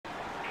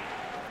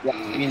Yeah,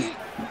 means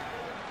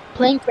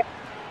Played for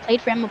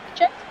MLB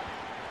check?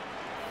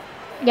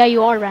 Yeah,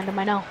 you are random.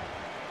 I know.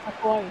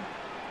 Who are you?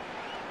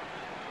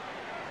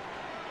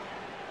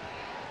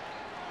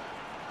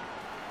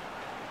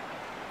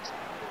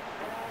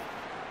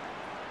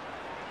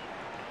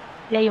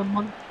 Yeah, you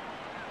monkey.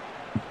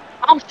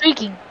 I'm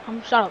streaking.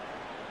 Shut up.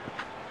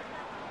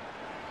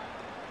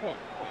 Yeah.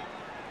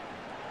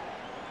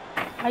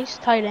 Nice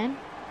tight end.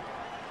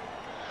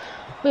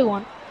 We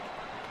won.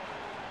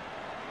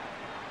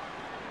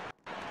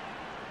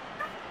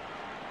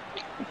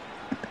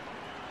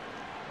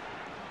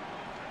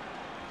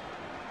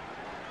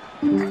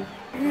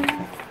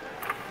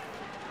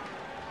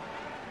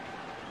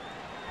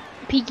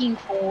 Peeking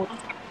forward.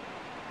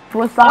 What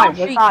Oh, I'm side? What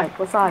streaking. side?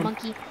 What side?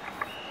 Monkey.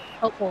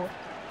 Oh, forward.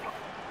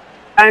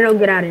 I know.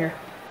 Get out of here.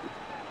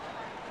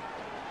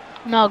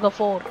 No, go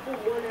forward.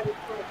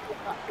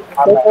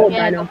 Go forward,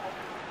 Yeah, Dino. go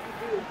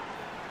forward.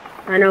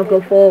 I know.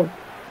 Go forward.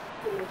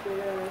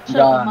 Shut up, you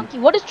done. monkey.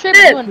 What is Trip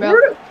Trip, doing, bro?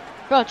 what?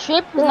 Bro,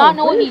 Trip does Bro, not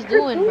know what what is he's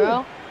Trip doing, doing?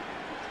 bro.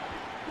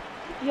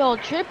 Yo,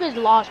 Trip is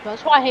lost, bro.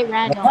 That's why I hate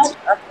randoms. What?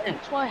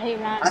 That's why I hate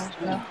randoms,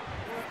 bro.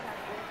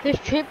 This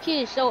Trip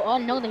kid is so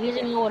unknown that he doesn't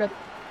even know what a...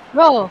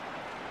 Bro,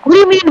 what do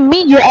you mean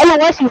me? You're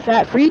LOS, you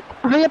fat freak.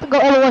 Hurry up and go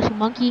LOS, you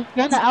monkey.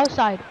 You're on the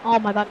outside. Oh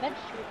my god, bench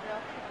Trip, bro.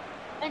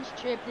 Bench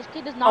Trip. This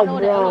kid does not Oh, know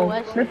what a bro.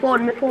 LOS Mid is.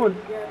 forward, mid forward.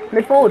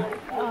 Mid forward.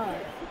 God.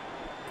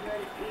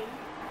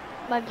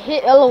 Like,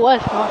 hit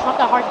LOS, bro. It's not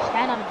that hard to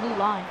stand on the blue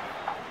line.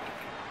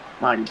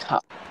 My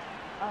God.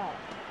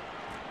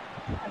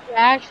 Like, you're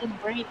actually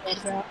brain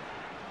dead, bro.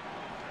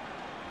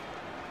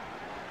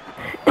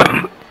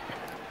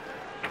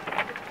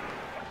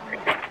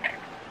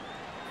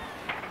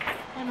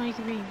 I don't know you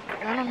can be.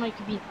 I don't know you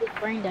can be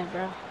brain dead,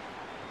 bro.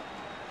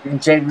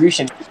 Jay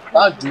Rushin.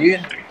 Fuck, dude.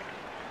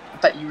 I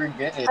thought you were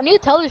good. I need to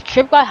tell this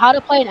Trip guy how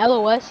to play an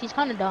LOS. He's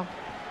kind of dumb.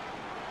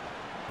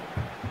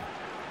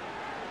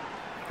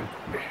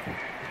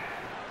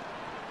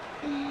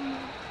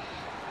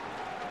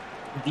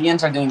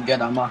 DNs are doing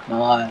good, I'm not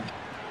gonna lie.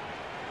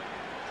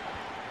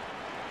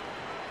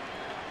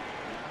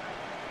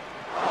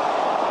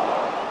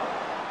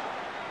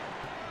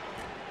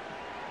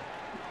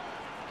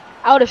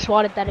 I would have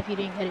swatted that if you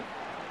didn't hit it.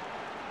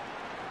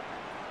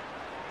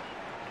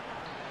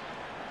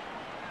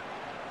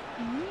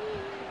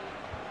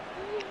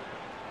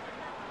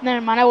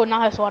 Never mind, I would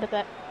not have swatted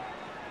that.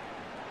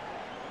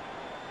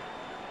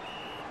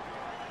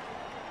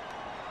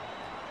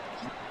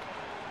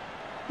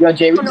 Yo,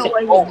 Jay I don't know Rushin.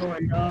 what he's Oh,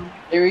 doing, dog.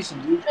 Jay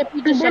Rushin, dude. Trip,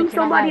 you Because just suck. then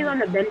You're not somebody's lagging. on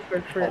the bench for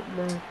Trip,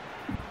 bro.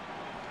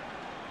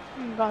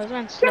 God, this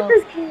man's Trip slow.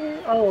 is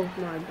kid. Oh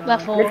my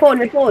Left god. Mid forward. forward,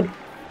 mid forward.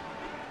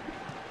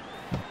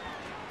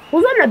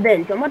 Who's on the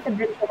bench? I'm about to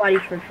bench somebody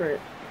for Trip.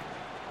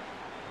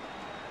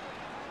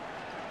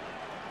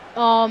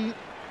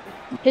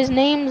 His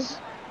name's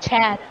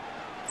Chad.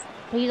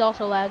 But he's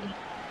also laggy.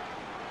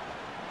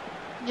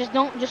 Just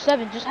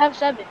 7. Just have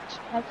 7. Just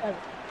have 7.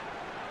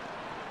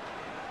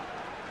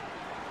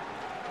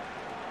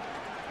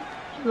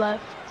 He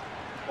left.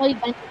 Oh, he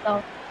benched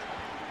himself.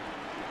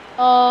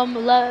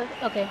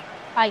 Left. Okay.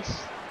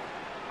 Ice.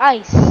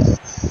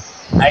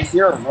 Ice. I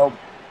hear a rope.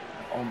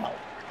 Oh my.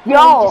 Yo,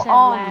 Oh, he just said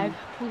lag.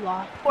 Who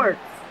lost? Quartz.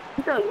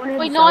 You wanna hit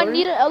Wait, the no, I celery?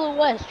 need an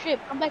LOS. Trip,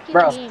 come back in the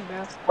Bro, game,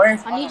 bro.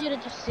 where's I need you to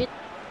just sit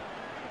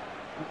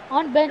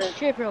on bench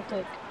Trip real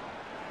quick.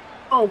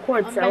 Oh,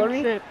 quartz On bench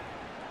celery? Trip.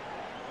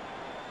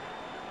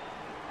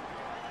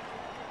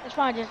 It's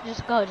fine.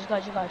 Just go. Just go.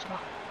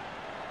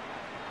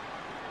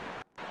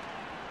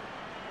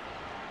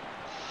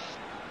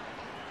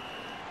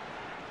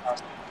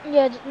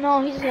 Yeah.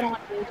 No, he's just gonna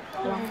want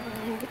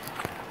to.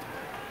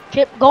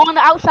 Trip, go on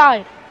the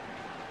outside.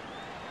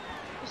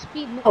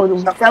 Speed. Oh,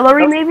 the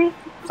celery maybe?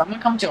 someone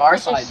come to our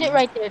Just side? sit Dude.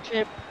 right there,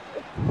 Trip.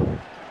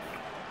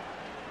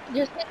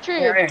 Just hit Trip.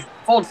 Here, here.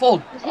 Fold.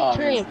 Just hit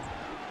Trip.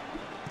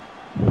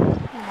 Oh,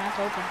 that's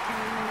open.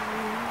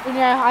 And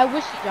yeah, I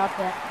wish he dropped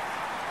that.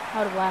 I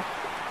would have laughed.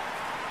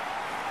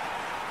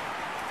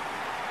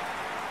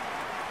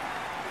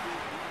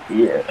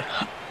 Yeah.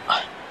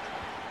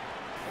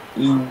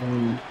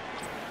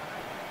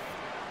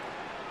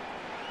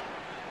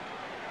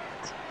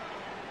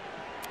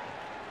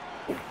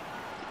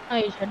 Oh,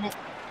 you shouldn't.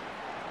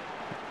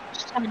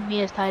 Just having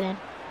me as tight end.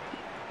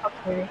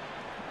 Okay.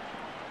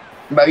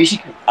 But you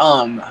should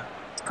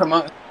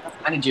promote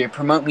manager.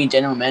 Promote me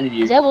general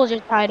manager. Zebbel's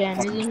just tight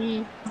end, isn't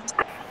he?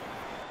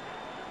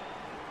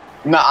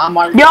 No, I'm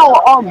wide Yo,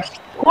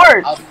 receiver.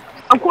 quartz.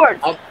 I'm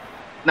quartz.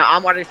 No,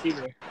 I'm wide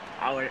receiver.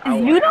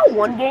 You know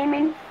one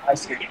gaming? I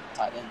scared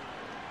tight end.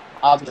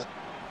 I'll be.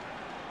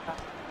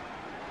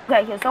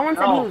 Okay, because someone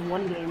said he No. was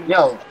one gaming.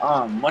 Yo,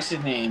 what's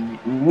his name?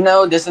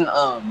 No, doesn't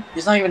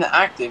he's not even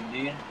active,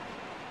 dude.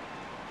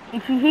 He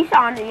should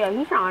honestly, yeah,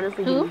 he should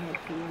honestly Who? give me his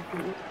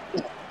PNP.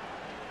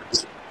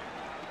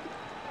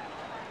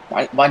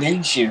 Why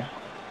didn't you?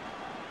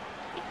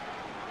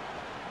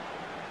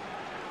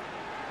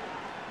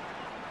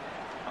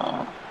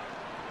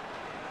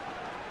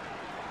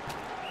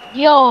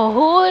 Yo,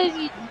 who is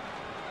he?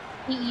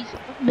 He's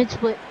mid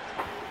split.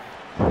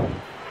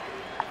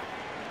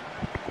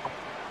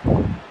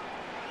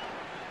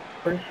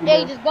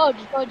 Hey, just go,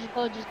 just go, just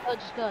go, just go,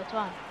 just go.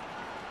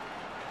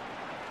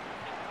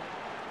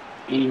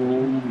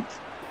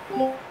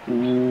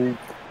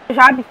 It's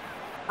fine.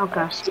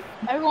 Okay.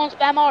 Everyone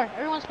spam R.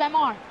 Everyone spam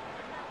R.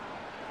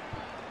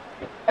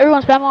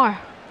 Everyone spam R.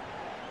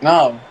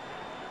 No.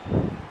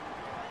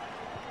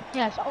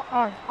 Yes,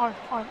 R.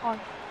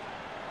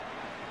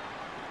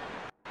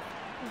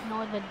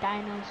 Ignore the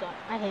dinos.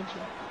 I hate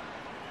you.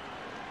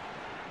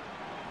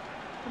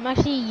 I'm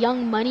actually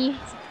Young Money,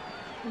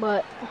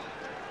 but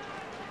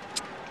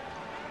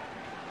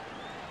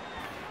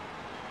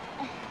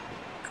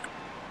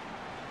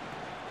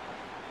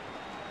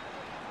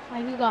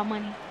like you got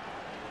money.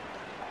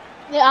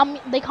 Yeah,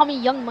 they call me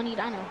Young Money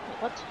Dino.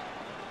 Wait, what?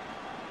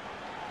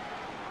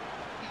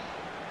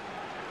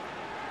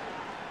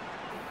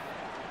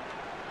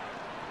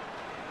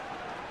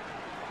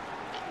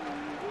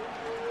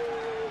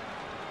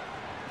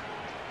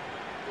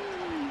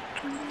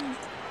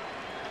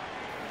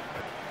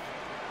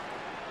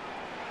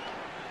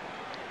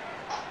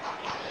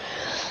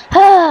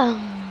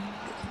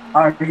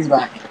 Alright, he's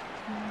back.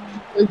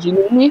 Did you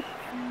need me?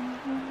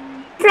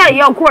 He said,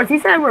 yo, of course. He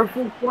said we're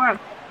four.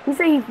 He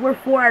said we're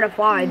 4 out of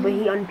 5, but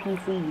he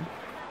un-PC'd.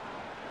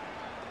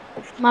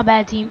 My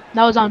bad, team.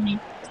 That was on me.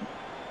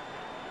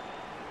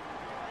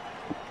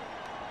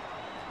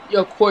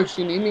 Yo, of course,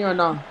 you need me or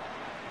not?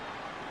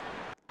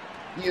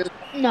 You.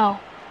 No.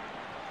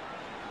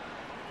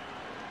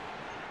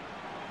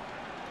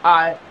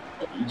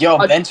 Yo,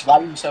 bench, why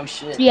you so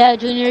shit? Yeah,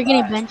 Junior, you're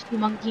getting benched, you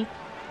monkey.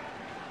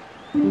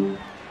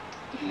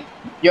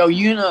 Yo,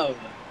 you know.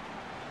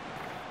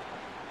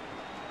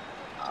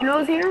 You know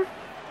who's here?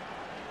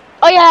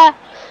 Oh yeah.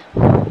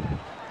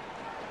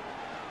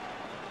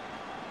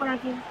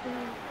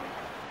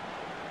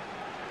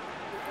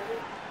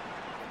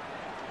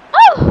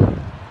 Oh.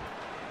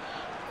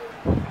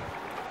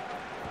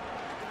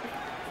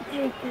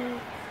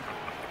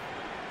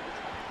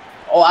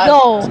 Oh,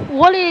 Yo,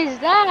 what is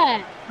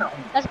that?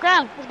 That's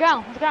ground. That's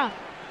ground. That's ground.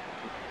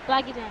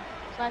 Flaggy then.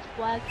 Slash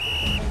flag.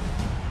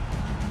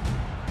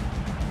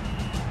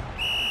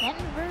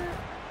 Denver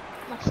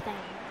Mustang.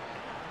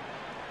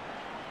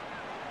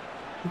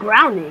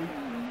 Grounding.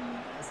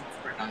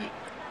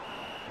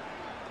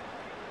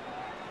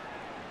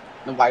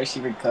 The wide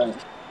receiver cut.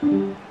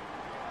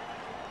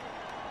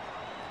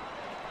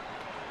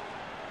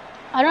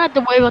 I don't have to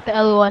worry about the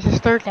LOS. It's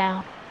third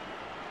down.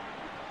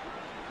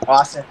 Oh,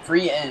 I said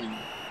free in.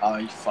 Oh,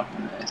 you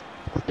fucking man.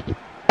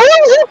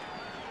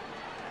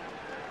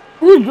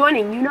 Who's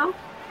joining, you know?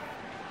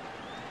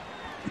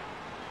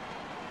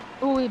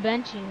 Who we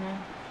benching, man?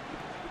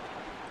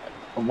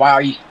 Why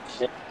are you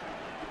shit?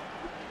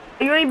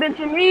 You ain't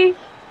benching me?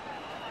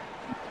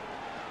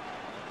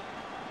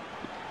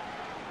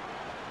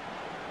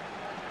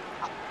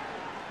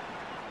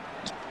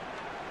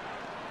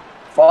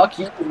 Fuck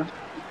you.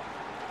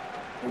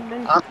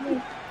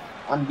 I'm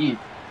I'm deep.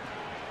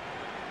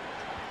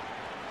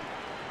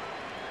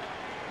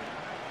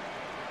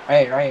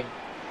 Right.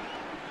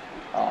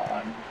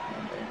 Oh,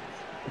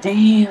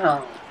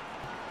 damn.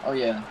 Oh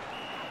yeah.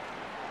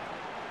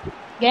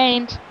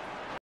 Gained.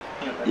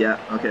 Yeah,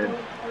 okay.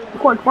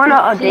 Court, why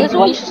not See, this is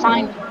what you should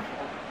sign.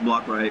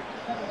 Block right.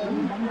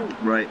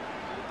 Right.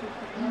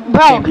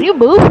 Bro, can you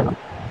move?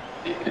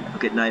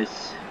 Okay,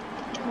 nice.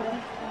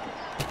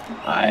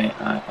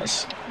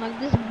 Nice. Like,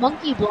 this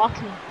monkey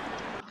blocked me.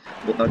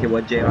 Okay,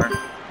 what, JR?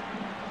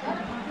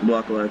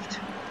 Block left.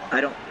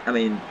 I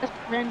mean, That's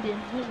Brendan.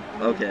 Who's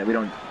Brendan? okay, we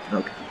don't,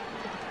 okay.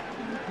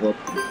 Well,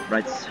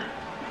 rights.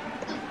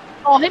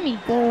 Oh, hit me.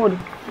 Forward.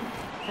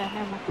 Okay,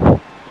 never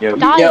mind. Yo,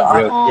 Die.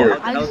 Yeah, Oh,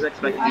 I was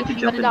expecting you to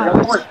jump in die.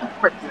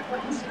 there.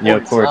 yo,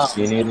 Quartz,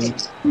 do you need me?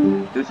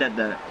 Who said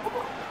that?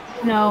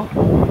 No.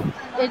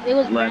 It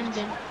was Left.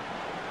 Brendan.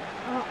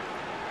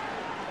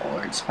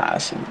 Or it's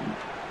passing.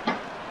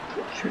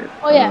 Trip.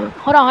 Oh, yeah.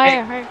 Hold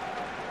on. Hurry.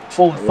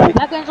 Fold.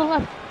 Back end to the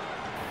left.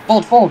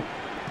 Fold.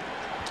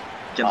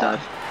 Jumped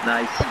off.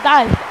 Nice.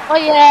 Dive. Oh,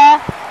 yeah.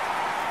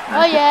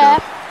 Nice Oh, yeah.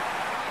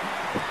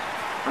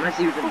 I'm gonna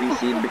see who's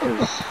in BC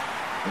because,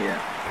 yeah.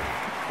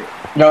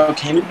 No,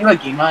 can we do a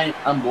game night?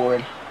 I'm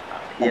bored.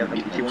 Yeah,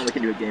 if you want, we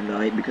can do a game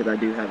night because I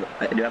do have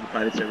a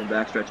private server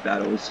backstretch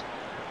battles.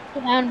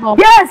 Handball.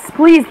 Yes,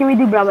 please. Can we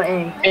do Bravo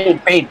A?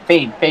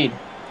 Fade.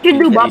 You should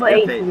do Bravo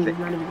A, fade, please. fade.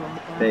 Not even going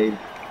to Fade.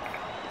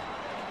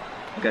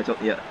 Okay, so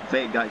yeah,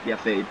 fade, guys. Yeah,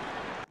 fade.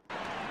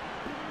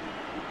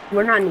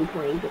 We're not new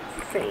playing, but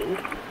same.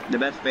 The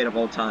best fade of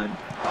all time.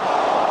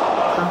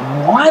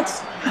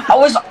 What? I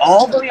was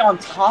all the way on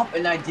top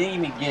and I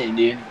didn't even get it,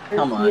 dude.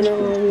 Come on.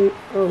 You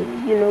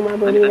know my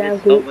buddy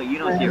last Oh, week. but you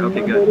know here.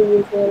 Okay,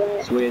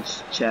 good. Switch,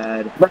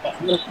 Chad.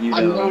 You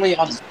I'm know. normally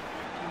on.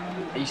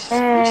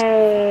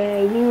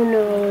 Hey, you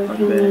know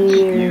On bench,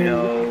 here. you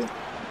know.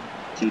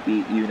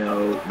 TP, you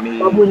know. Me.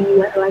 My booty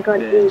wet like a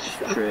Bench,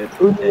 dish. trip.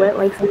 Booty wet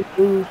like some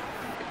juice.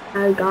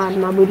 Oh God,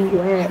 my booty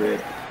wet.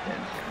 Trip.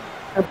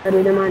 I put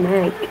it in my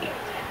neck.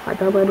 I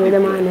put it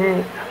in my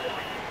neck.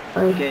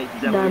 Okay,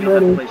 Zemo, you don't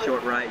have to play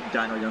short right.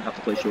 Dino, you don't have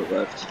to play short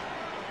left.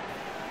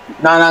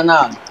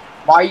 Nah.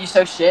 Why are you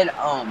so shit?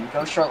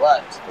 Go short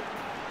left.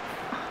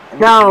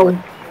 No.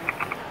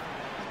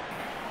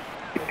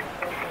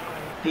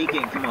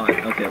 Peeking, come on.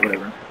 Okay,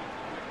 whatever.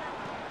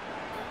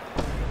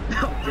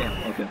 Oh,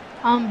 damn, okay.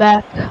 I'm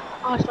back.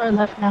 I'll start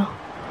left now.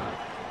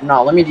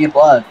 No, let me deep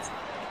left.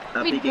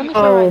 Let me Peeking.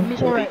 start right. Let me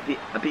start Pe- right. pe-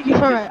 Let me peeking.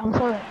 start right. I'm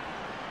sorry.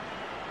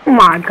 Oh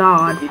my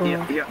god,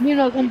 bro. Here. You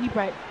know, come deep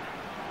right.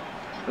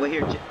 Wait,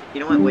 here. You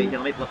know what? Wait, here,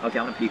 let me. Okay,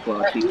 I'm gonna peek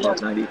left. Peek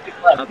left 90.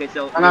 Okay,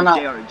 so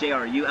No.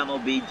 JR, you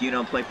MLB, do you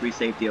know play free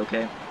safety,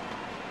 okay?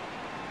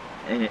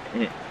 And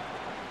here,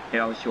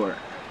 I was short.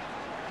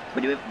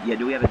 But do we have,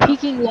 do we have enough?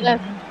 Peeking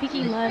left.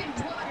 Peeking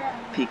left.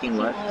 Peeking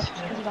left.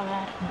 Because he got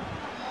mad.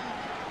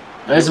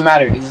 It doesn't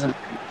matter. It doesn't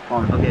matter. Come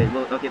on. Okay,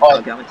 well, okay, Oh,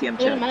 okay, I'm a TM It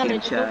doesn't Chad. matter. TM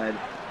Just Chad.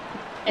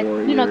 go.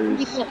 You know, come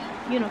deep Warriors. left.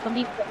 You know, come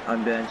deep left.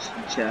 Unbenched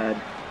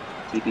Chad.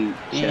 TP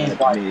He's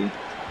Chad. Me.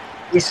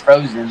 He's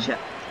frozen. Chad.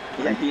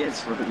 Yeah, he is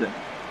frozen.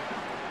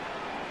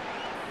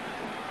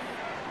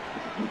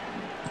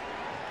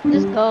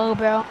 Just go,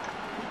 bro.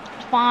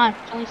 It's fine.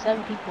 It's only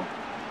 7 people.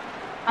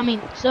 I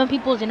mean, 7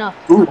 people is enough.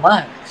 Who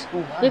left? Who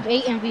left? We have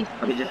 8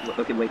 MVPs.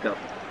 Okay, wake up.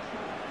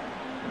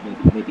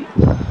 Maybe.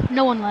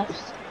 No one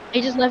left.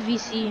 They just left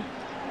VC.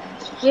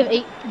 We have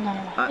 8. No.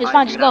 It's Alright,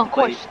 fine. so Just you're gonna go. have Of to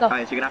play. course, just go.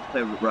 Alright, so you're gonna have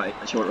to play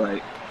right, short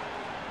right.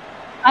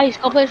 Ice,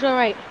 go play short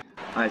right.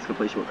 Alright, let's go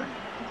play short right.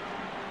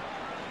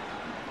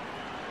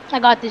 I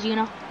got this, you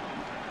know.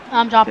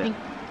 I'm dropping.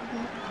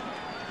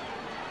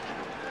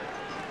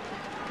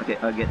 Okay,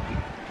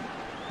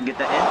 get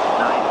that in.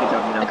 Nice, good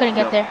job, you know. I couldn't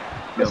get there.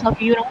 Go. It's up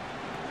to you, know.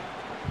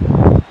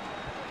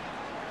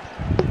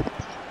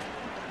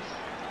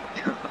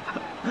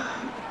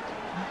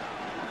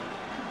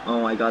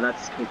 Oh my god,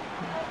 that's cool.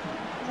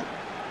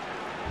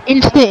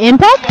 Instant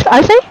impact,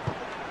 I say?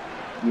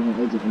 You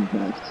know, it's an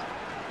impact.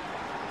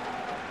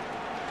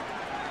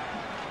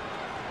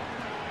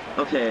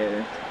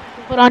 Okay.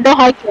 But I don't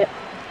hike it.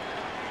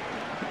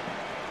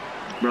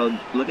 Bro,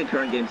 look at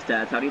current game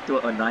stats. How do you throw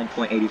a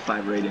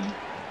 9.85 rating?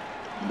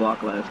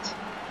 Block left.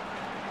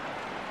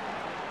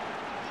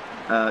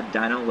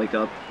 Dino, wake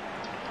up.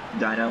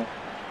 Dino.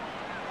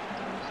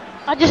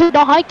 I just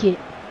don't hike it.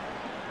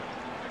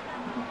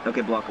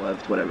 Okay, block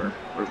left, whatever.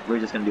 We're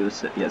just gonna do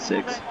this, yeah,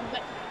 6.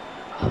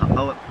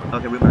 Oh,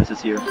 okay, Rumors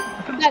is here.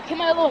 Come back, hit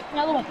my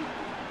elbow,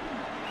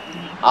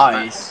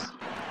 Ice.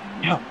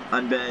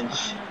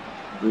 Unbench.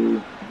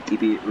 Roo,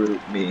 TP, Roo,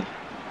 me.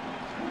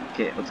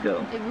 Okay, let's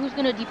go. Hey, Rue's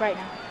gonna deep right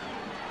now.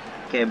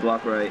 Okay,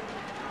 block right.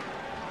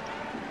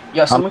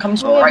 Yo, someone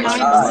comes from Oh, the right I'm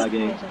side.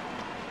 lagging.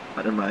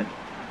 I don't mind.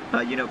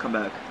 You know, come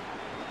back.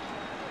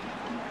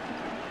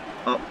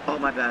 Oh,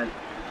 my bad.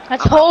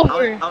 That's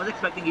over. I was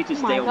expecting you to Oh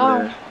stay my over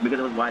God. there because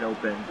it was wide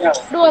open. Yeah.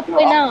 What do I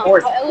play now?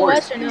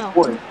 LOS or no?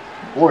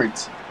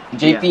 Boards.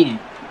 JP.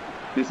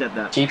 Who said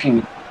that?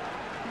 JP.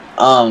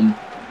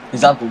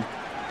 Example.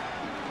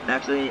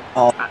 Actually,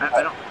 Oh.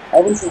 I don't.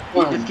 Everything's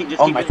Just keep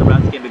oh in my the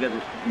route skin because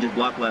just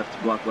block left.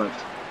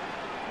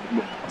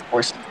 Of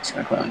course, it's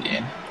gonna clown,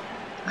 dude.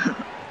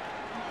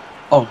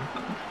 Oh.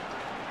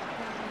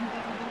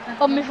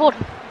 Oh, me forward.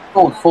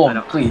 Hold,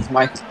 please,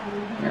 Mike.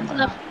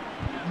 Left.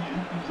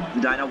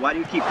 Dino, why do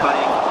you keep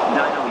cutting?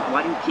 Dino,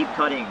 why do you keep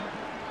cutting?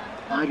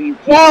 Why do you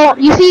keep Well,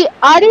 cutting? you see,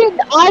 I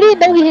didn't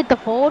know he hit the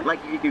fold. Like,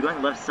 you're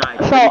going left side,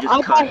 So but you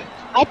just cut.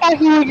 I thought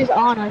he was just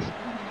on us.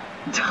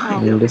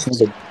 Dino. This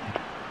is a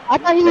I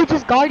thought he was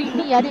just guarding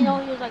me. I didn't know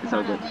he was like It's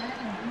all trying good. to,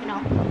 you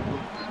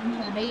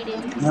know, bait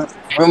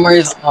it.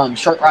 Rumors,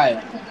 short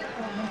right.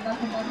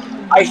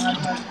 Ice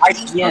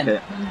again.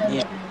 Okay.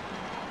 Yeah.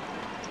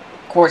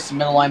 Of course,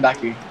 middle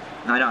linebacker.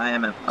 I know, I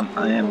am.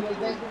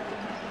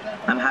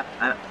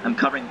 I'm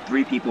covering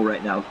 3 people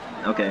right now.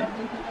 Okay.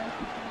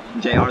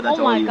 JR, that's Oh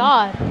all my you.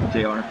 God.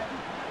 JR.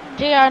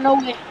 JR, no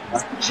way.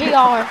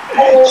 JR.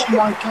 Oh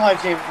my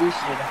god, Jay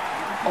Lucid.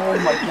 Oh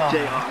my god.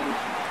 JR.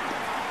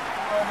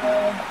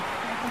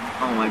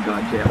 Oh my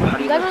god, JR. How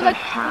do you You let guys were that like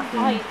happen?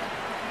 fight.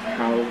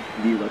 How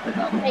do you let that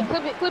happen? Hey,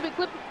 clip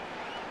it.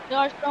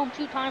 JR's thrown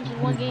 2 times in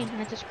 1 game,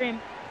 and it's a scrim.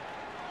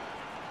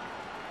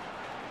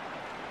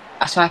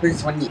 That's what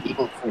happens when you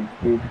equal food,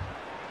 dude.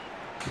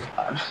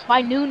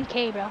 By noon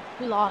K, bro.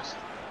 We lost.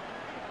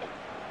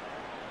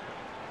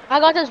 I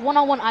got this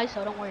one-on-one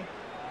ISO, don't worry.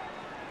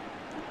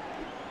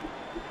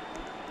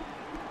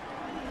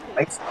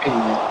 Like,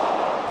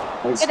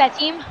 Get that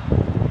team.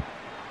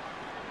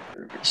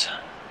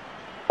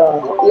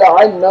 Yeah,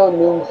 I know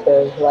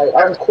Noonday. Like,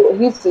 I'm cool.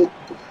 He's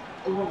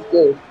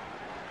good.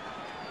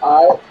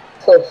 Alright?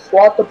 So,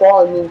 swat the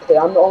ball in Noonday.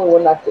 I'm the only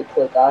one that can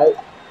click, alright?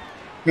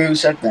 Who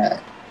said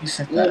that? Who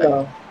said You that?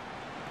 know.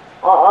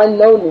 I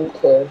know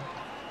Noonday.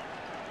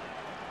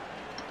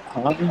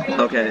 Huh?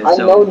 Okay, I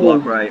so know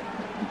block you. right.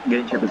 Get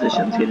into your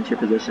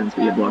positions.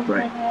 We block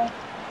right.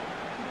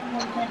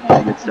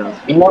 Okay, good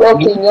stuff. You know Yo,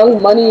 what? can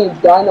Young Money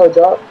Dino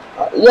drop?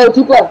 Yo,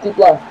 deep left.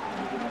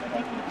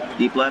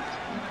 Deep left.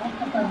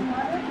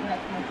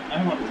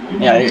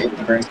 Yeah,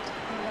 it's great.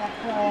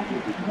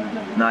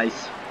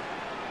 Nice.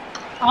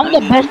 I'm the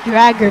best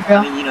dragger, I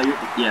bro. mean, you know,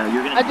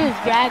 you're I gonna.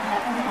 just drag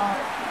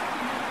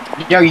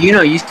that. Yo, you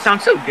know, you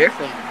sound so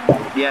different.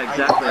 Yeah,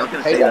 exactly. I was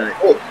gonna say that.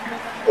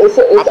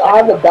 I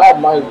have a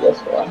bad mind, that's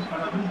why.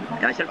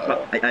 Yeah,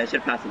 I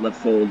should pass the left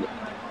fold,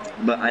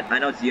 but I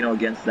know it's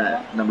against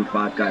that number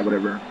 5 guy,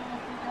 whatever.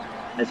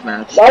 This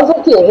match. That was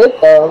lucky a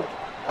hit though.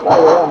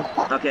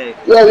 Oh, Okay,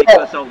 yeah. fake Yeah,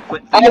 QSL,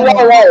 I fake QSL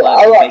bullet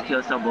left, right. fake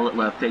QSL bullet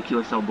left, fake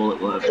QSL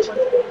bullet left.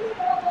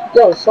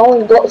 Yo, Fake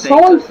someone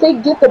QSL,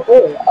 fake get the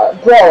ball.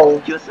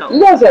 Bro, QSL,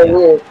 you guys are yeah.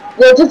 weird.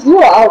 Yo, just do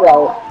an out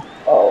route.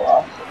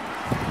 Oh,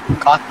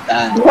 Caught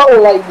that.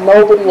 bro, like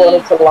nobody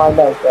wanted to line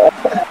up, bro.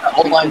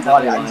 Old line The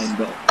body. O-line,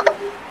 bro.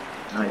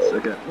 Nice,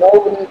 okay.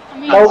 Nobody I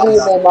mean, in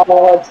their mama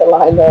wanted to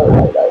line up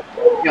like that.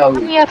 Yo,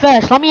 let me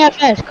FS. Let me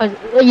FS, cause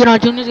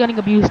Junior's getting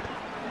abused.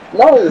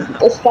 No,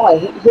 it's fine.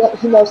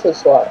 He knows his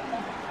spot.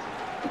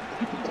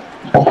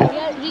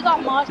 Yeah, he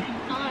got mossed 2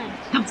 times.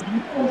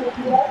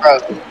 bro.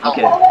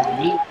 Okay.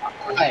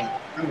 Right.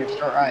 Remember,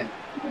 start right.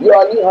 Yo,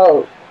 I need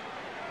help.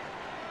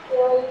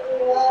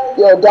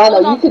 Yo, Hold Dino,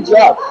 you on, could bro.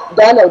 drop.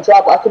 Dino,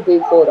 drop. I could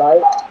beat forward,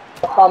 alright?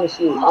 I promise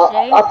you.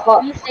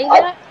 You say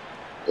that?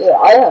 Yeah,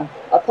 I am.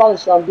 I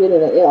promise you I'm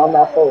getting it in on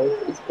that forward.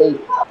 It's bait.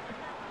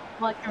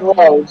 Like you're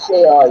Bro, lame.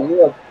 JR,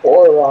 you a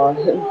moron.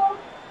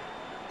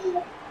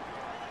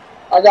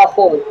 I got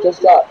forward.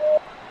 Just drop.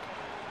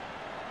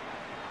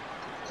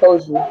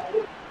 Told you.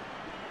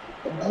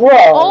 Bro.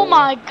 Oh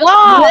my What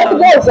god!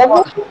 was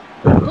that?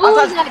 Who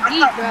was that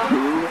deep, bro?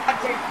 Who?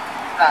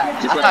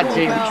 Just I let thought go.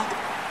 Jay. Bro.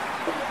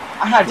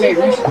 I had Jay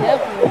Reese.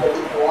 Devil.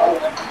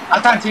 I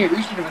thought Jay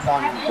Reese was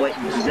on me. Wait,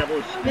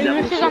 Zevo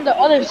This is on the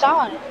other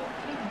side.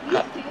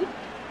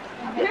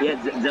 Yeah,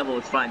 Zevo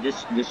is fine.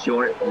 Just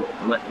short.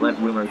 Let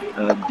Rumor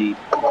deep.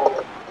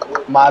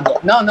 My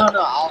no.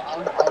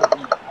 I'll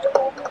beat.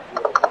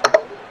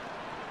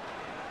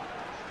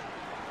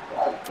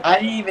 I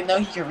didn't even know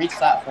he could reach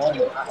that far.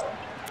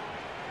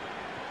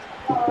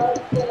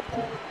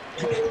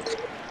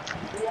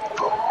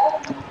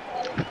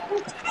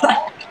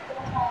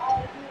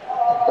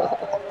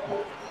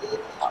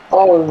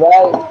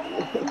 Alright.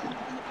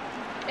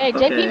 Hey,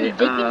 Okay,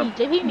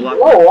 JP me. block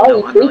Whoa, left. why No,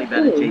 you I'm really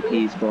bad at KP?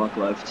 JP's block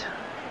left.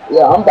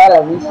 Yeah, I'm bad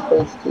at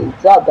research too.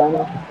 Drop,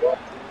 Dino.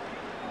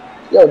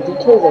 Yo,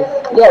 DK's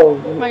a... Yo,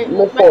 Right, mid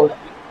right. forward.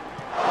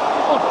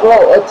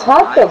 Bro,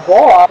 attack the Nice.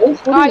 ball.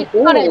 What are Guys, you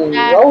you gotta doing?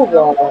 attack, Yo,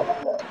 bro. bro.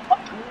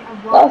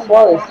 That's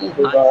why it's easy,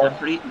 Nice. bro. That's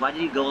pretty. Why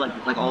did he go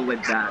like all the way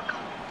back?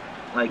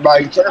 Like Bro,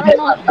 you should I have don't hit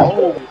know. my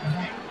goal.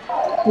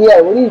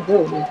 Yeah, what are you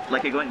doing?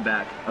 you're going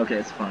back. Okay,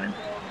 it's fine.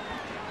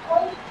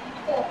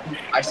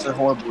 I said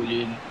horrible,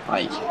 dude.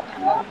 Like,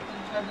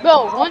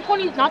 Bro,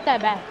 120 is not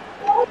that bad.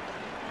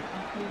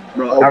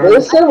 Bro, Oh, but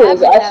this server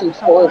is Average actually that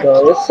poor, sometimes.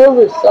 though. This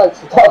server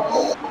sucks.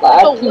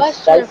 Like, Oh, I keep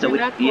West server, so spiking. we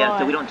that's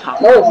so we why. don't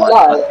talk No, about it's much.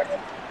 not.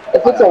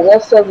 If it's a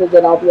web server,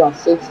 then I'll be on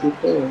 60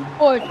 ping.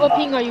 Or what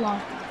ping are you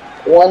on?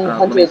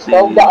 Let me 112.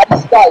 see. But I'm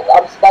spiked.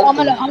 I'm Oh, I'm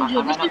at spiking.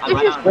 100. I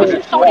ran out This 100.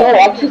 is Saudi No,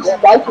 I Arabia keep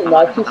server. spiking.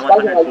 I keep I'm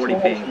spiking like 140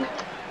 ping. 200.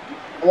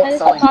 That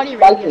is I Selling. keep Saudi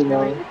Arabia spiking,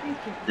 server. man.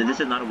 This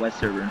is not a West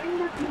server.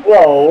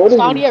 Bro, what are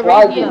Saudi you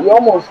Arabia. driving? You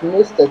almost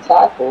missed the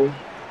tackle.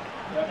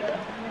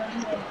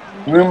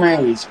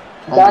 Roommates.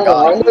 Oh my Dino,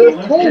 I god. know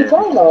it's Hey, Okay.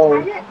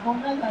 Dino.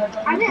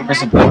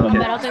 There's a My button.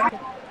 bad, I'll take it.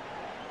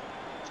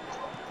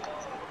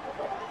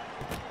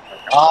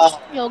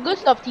 Oh, Yo, good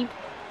stuff, team.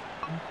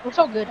 We're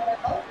so good.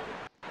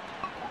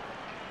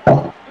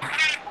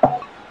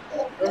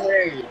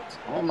 roommates.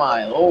 Oh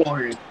my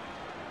lord.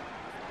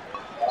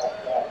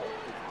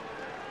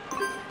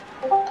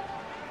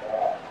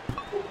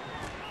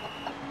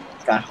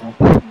 Got home.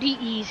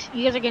 DEs.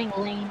 You guys are getting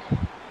laned.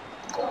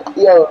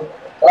 Yo,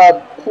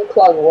 2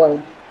 o'clock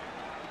 1.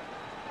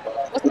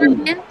 What's good,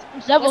 man?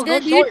 Zevo, What's go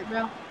good, dude? short,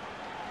 bro.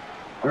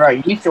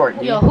 Right, you short,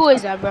 dude. Yo, who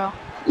is that, bro?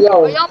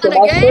 Yo, Are y'all in can the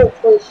my game?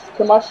 short push?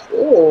 Can my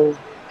ew.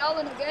 Y'all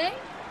in the game?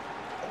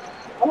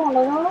 Come on,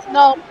 man.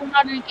 No, we're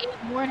not in a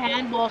game. We're in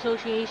handball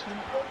association.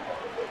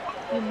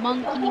 You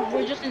monkey.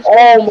 We're just in Oh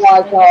scrimmies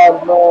my today.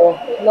 god, bro.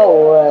 No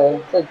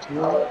way. Freak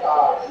me.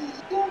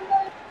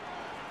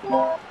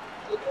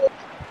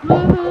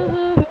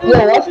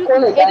 Yo, watch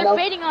corner, Hey, they're Dino.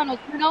 fading on us,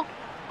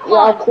 Come Yeah,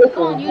 I'm on. clicking.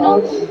 Come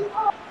on,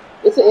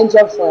 It's an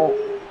in-jump slam.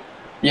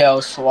 Yo,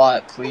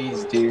 SWAT,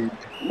 please, dude.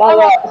 My I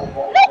got... god.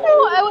 No,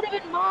 I would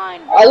have been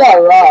mine, I bro.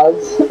 got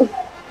robbed.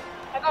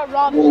 I got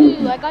robbed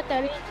too. I got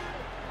that in.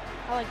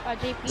 I like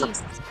JP.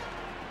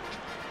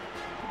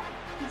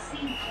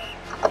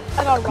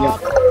 I got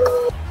robbed.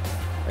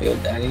 Yo,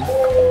 daddy.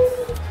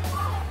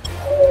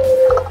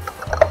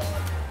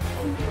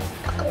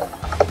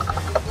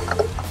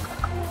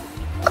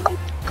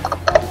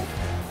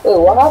 Wait,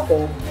 what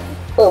happened?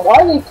 Wait, why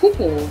are they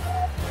kicking me?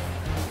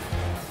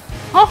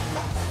 Huh?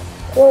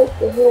 What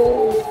the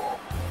hell?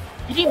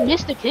 Did he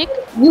miss the kick?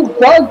 You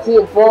bugged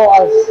it, bro.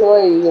 I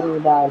swear you hit me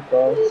back,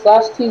 bro.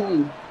 Slash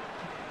TV.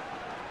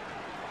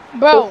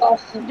 Bro, Slash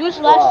TV. do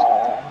slash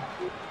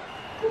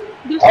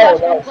Oh,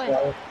 run that's play.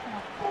 right.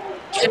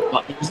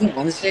 Isn't it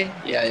Wednesday?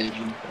 Yeah, it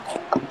is.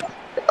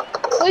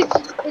 Wait,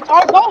 it's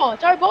our ball.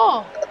 It's our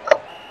ball.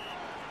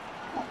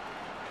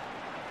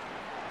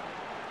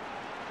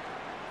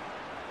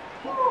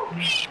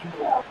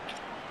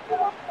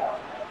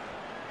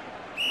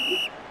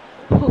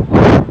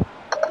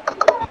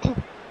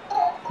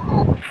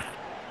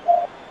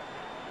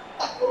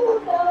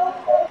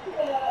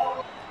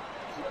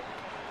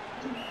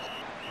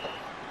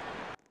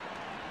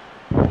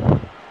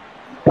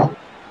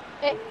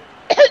 Hey.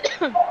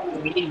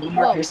 We need one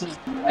more Whoa. person.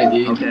 I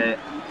do. Okay.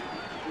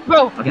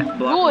 Bro, Okay. Block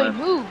boy, left.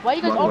 move. Why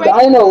you guys Block already?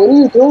 left. Dino, what are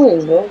you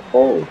doing, bro?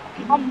 Oh,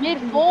 I'm mid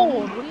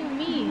fold. What do you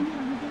mean?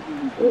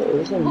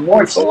 it's a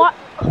Sports. What?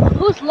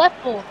 Who's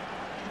left fold?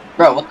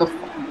 Bro, what the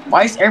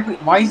why is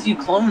everybody why is you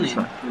cloning?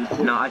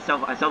 No, I saw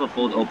the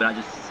fold open. I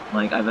just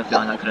like I have a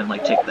feeling I couldn't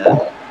like take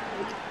that.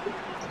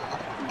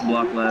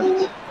 Block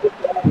left.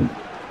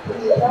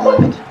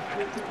 Left.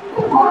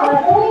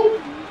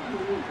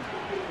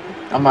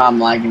 I'm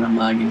lagging, I'm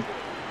lagging.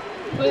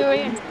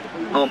 Wait.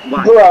 Oh,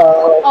 why?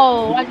 bro.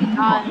 Oh, I did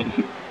not.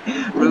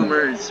 Why?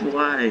 Rumors.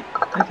 Why?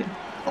 Okay.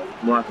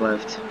 Block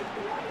left.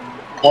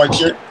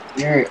 Orchard.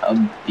 You're a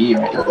B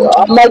right now.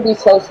 I might be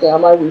toasting. I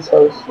might be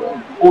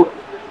toasting. Oh,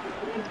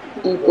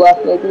 Deep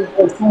left, maybe.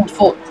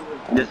 full.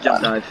 Just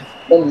jump dive.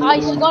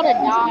 Ice gotta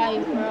die,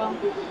 bro.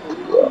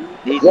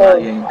 He's Yo,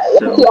 lagging.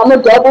 So okay, I'm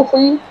gonna double for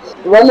you.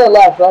 Run the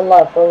left, run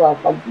left, run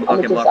left. I'm okay.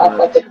 gonna just Block act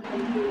like left.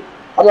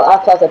 I'm gonna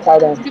act like a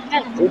tight end.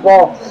 He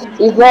ball.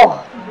 He's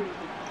ball.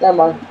 Never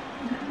mind.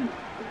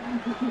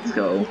 Let's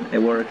go. It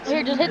worked.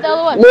 Here, just hit the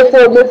other one.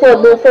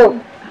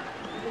 Midfield.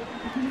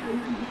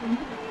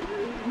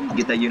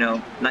 Get that, you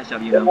know. Nice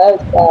job, you The know.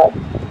 head's bad.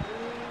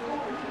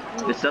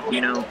 Good stuff,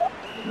 you know.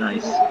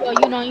 Nice. Yo,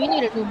 you know, you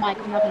need a new mic.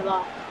 I'm not gonna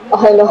lie.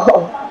 I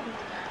know.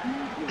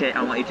 Okay,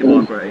 I want you to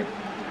block right.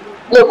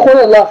 Look,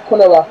 corner left.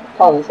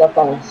 Promise, I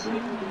promise.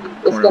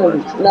 It's Corner gonna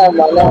be. left.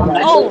 Never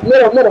mind. Oh.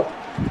 Middle.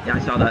 Yeah, I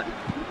saw that.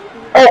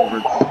 Oh. Over.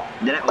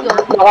 Did I over?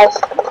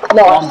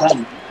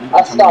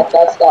 I stopped.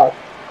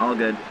 All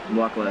good.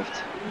 Block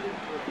left.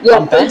 Yeah,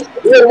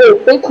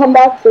 wait. They come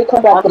back. It's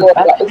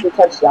a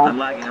touchdown.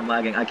 I'm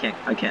lagging. I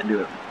can't do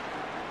it.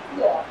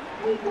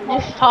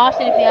 Just toss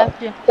it if you have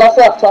to. Toss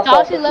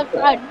Toss it left.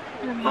 left, right.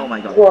 Oh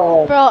my god.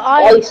 Bro,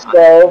 Ice.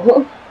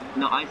 bro.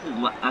 No, ice is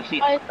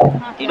actually. Ice.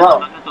 You know, I'm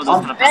not gonna throw those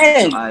kind of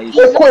passes to ice.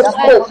 He's Of course.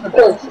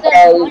 He's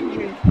at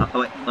 100. Oh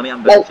wait, let me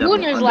unbench Zevo.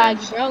 Junior's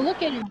lagging, bro.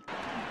 Look at him.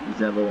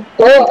 Zevo.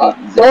 Throw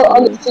it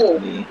on the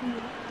seam. Me.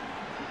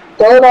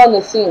 Throw it on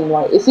the seam.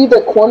 Like it's either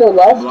corner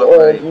left Block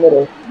or right.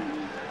 middle.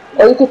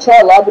 Or you could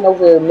try lobbing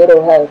over your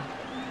middle head.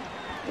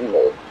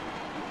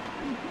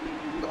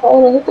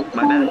 Corner, hit the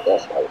My bad.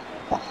 That's right.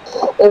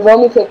 If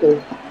only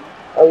kicker.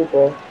 Oh, you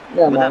go.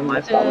 Never Was that mind. my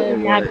That's not fault or it.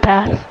 Mag what?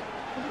 pass.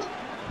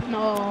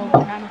 No,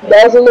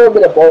 That was a little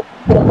bit of both.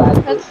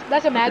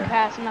 that's a mag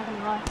pass. I'm not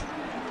gonna lie.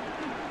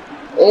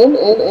 In.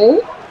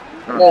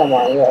 Oh, Never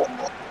mind.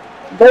 Yeah.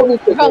 Don't be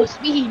kicker. Bro,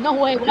 speed. No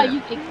way. Why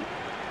you kick?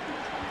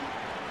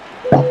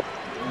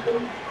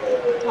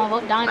 Oh,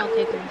 what Dino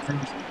kicker?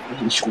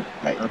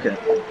 Okay.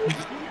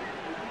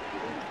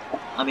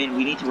 I mean,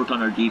 we need to work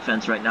on our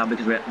defense right now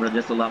because we're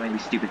just allowing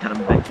these stupid kind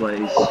of big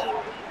plays.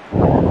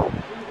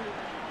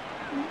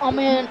 Oh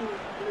man,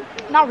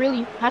 not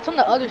really. That's on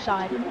the other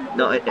side.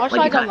 No, Our like you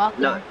side's on kinda, lockdown.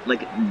 no,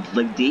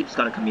 like Deep's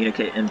gotta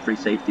communicate in free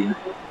safety.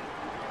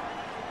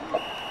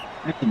 What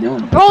are you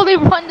doing? Bro, they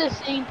run the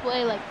same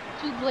play like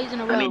 2 plays in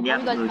a row. I mean, yeah,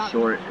 Why you guys the not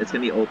short, doing it's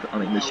gonna be open. I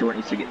mean, the short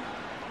needs to get.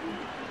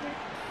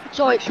 that?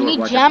 Sorry, like can you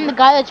short, jam the wide,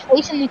 guy that's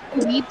facing the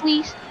QB,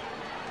 please?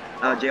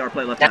 JR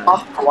play left Get side.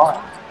 off the line.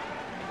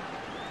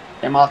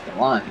 Get off the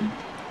line.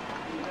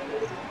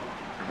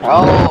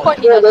 Oh,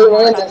 Yeah, they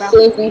ran the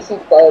same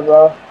DC play,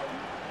 bro.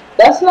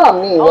 That's not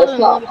me. That's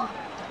not.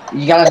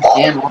 you gotta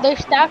jam off They're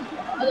stacked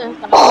on the other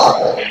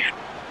side.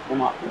 the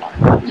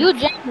line. You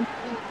jam them,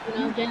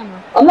 jam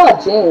them. I'm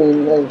not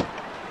jamming. Like,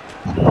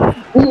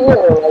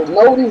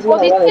 nobody's Well,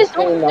 gonna these run a kids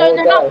screen.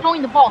 they're not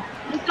throwing the ball.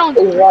 They're throwing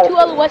 2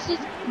 LOSs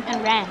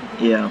and ran.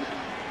 Yeah.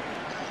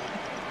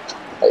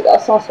 Like,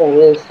 that's not some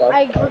weird stuff.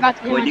 I forgot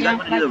to hit Wait, my do you guys jam.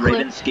 want to do the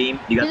Raven scheme?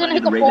 Do you He's guys gonna want to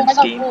hit do the the fold. Raven I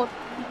got scheme? fold.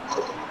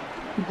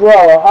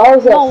 Bro, how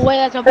is that? No way,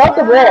 that's a Crack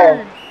the ball.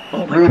 burn.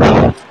 Oh my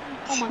god.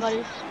 Oh my god,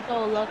 you're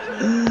so lucky.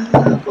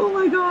 Oh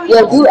my god.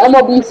 Yeah, do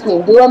MLB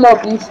scheme.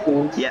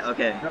 Yeah.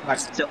 Okay.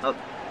 So.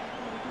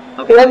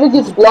 Okay. Whoever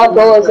gets blocked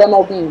goes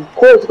MLB. Of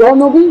course, go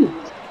MLB.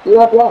 You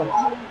have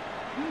blocks.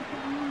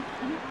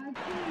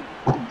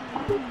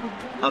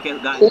 Okay,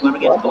 guys. Whoever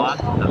gets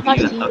blocked. Okay.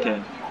 Nice.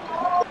 Okay.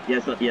 Yeah.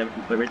 So yeah,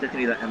 but we're just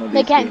gonna do that MLB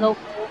They can't scheme.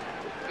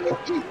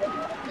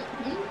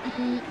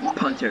 go.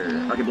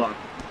 Punter. Okay, block.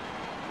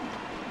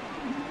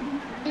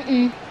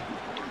 This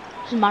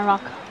is my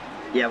rock.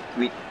 Yeah,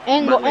 we.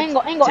 Angle.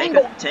 Tank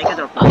is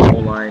our first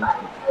goal line,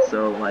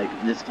 so like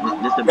just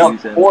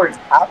abuse him. Board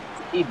out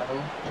to me,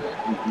 bro.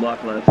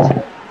 Block left.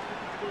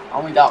 I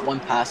only got one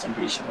pass, I'm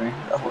pretty sure.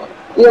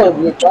 Yeah,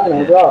 you're trying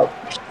to drop.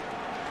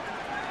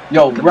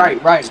 Yo,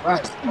 right. Bro,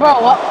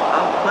 what?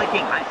 I was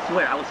clicking. I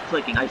swear, I was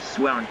clicking. I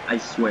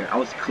swear, I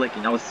was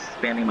clicking. I was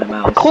spamming my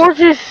mouse. Course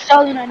is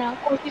selling right now.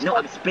 No,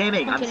 I'm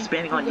spamming. I'm kidding.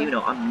 spamming on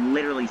Uno. I'm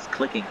literally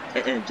clicking,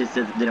 and it just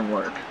didn't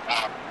work.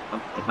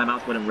 My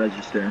mouse wouldn't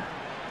register.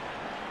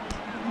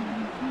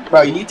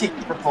 Bro, you take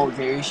the full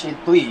Jerry shit,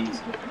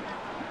 please.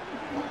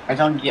 I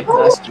don't get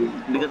past you.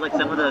 Because like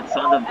some of the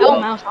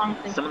Mouse,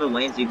 honestly. some of the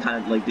lanes you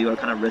kind of like do are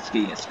kind of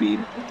risky at speed.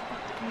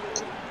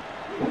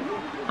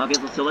 Okay,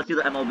 so let's do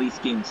the MLB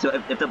scheme. So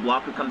if the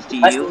blocker comes to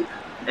you,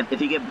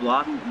 if you get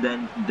blocked,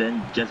 then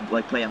just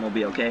like play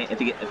MLB, okay? If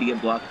you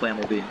get blocked, play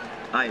MLB.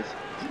 Ice,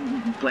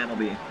 play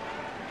MLB.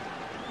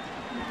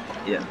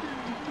 Yeah.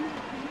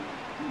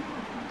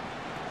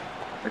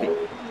 Okay.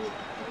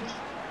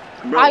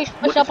 Bro, Ice,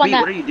 push up on Speed, that.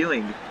 what are you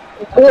doing?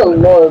 Good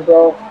lord,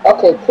 bro.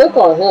 Okay, click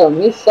on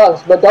him. He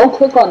sucks, but don't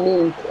click on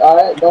me.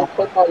 Alright, don't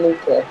click on me,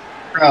 kid.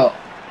 Bro,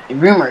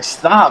 Rumor,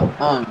 stop.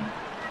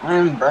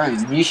 I'm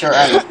burned. You sure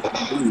Ice.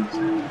 Please.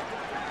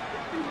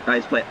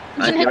 Ice, play.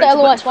 You Ice, can get hit ready the to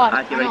play. LOS, watch.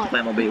 Ice, get I ready know to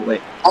it. play MLB.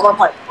 Wait. I'm gonna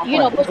play. You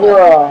know, push up.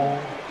 Bruh.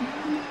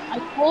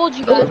 I told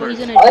you guys what he's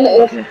gonna And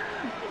do. if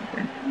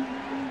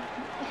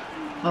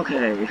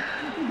Okay. Okay.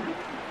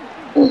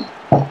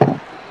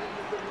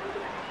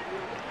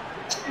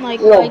 Like,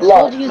 Yo, I told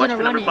block. you he was Watch gonna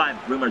for run number it.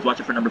 5. Rumors, watch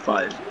it for number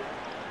 5.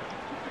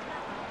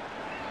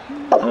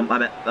 Oh, my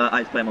bad.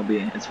 Ice, play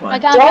MLB. It's I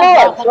fine. can't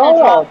drop, drop. I can't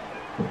drop.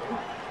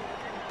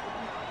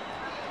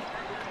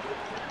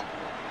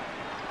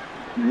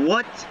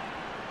 What?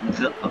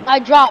 I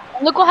drop.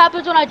 Look what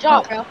happens when I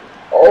drop, bro. Look what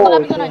Oh,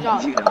 happens when I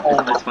drop. You know,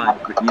 it's fine.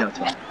 You know it's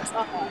fine.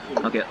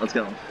 Okay, let's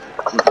go.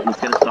 Let's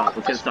get a stop.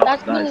 Let's get a stop,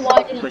 That's guys. really why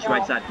I didn't Push drop.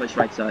 right side. Push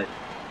right side.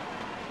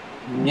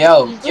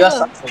 Yo, He's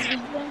just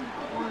doing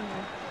corner.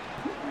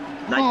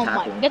 Nice Oh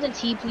tackle. my, get the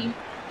T, please.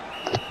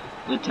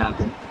 Good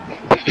tackle.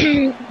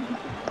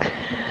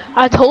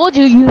 I told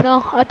you,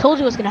 I told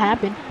you what's gonna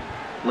happen.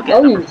 Look No,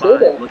 at you number 5.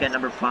 didn't. Look at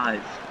number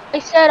 5. I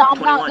said I'm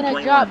 21. not gonna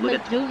 21. drop Look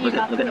because at Junior's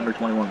not look at there. number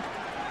 21.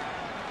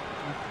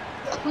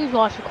 Please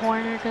watch the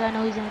corner because I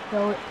know he's gonna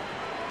throw it.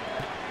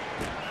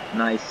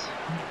 Nice.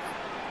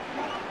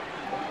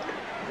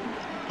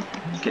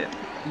 Okay.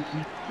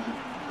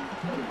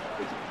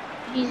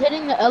 He's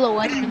hitting the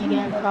LOS thing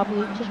again,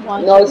 probably. Just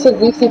watch. no, it's a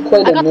VC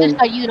play I to got this me.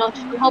 guy,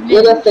 just help You're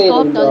him. the Just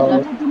go up fading, the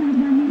other bro.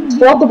 guy.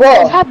 Throw the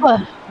ball.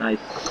 Peppa. Nice.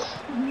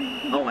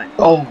 Oh my.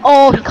 Oh,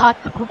 Oh, he caught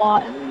the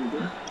ball.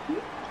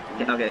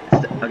 Okay.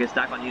 Okay.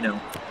 Stack on you know.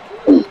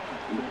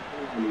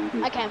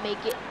 I can't make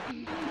it.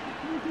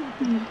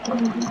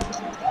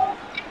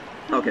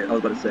 Okay. I was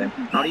about to say.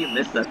 How do you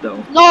miss that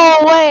though? No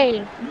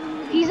way.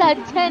 He's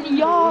at 10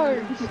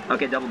 yards.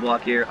 Okay. Double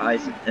block here.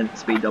 Ice and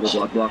Speed. Double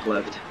block. Block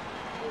left.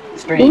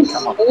 Screen, Who's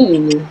come on.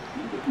 Steve?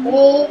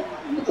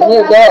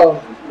 Here,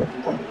 go.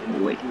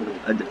 Wait.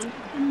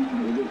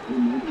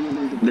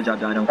 Good job,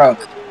 Dino. Bro.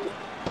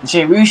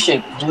 Jay, we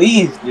should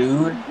please,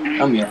 dude.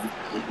 Come here.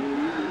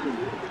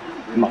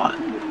 Come on.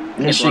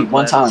 Okay, Let's shoot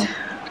block one left. time.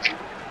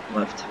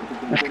 Left.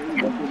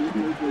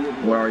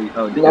 Where are you?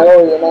 Oh,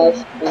 No, you're not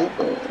speaking.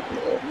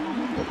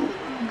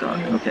 God.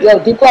 Okay. Yo,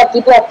 deep block,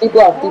 deep block, deep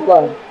block, deep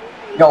block.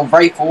 Yo,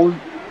 right forward.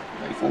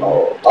 Right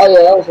forward. Oh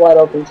yeah, that was wide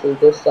open too.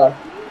 Good stuff.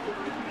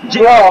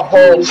 Bro,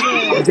 There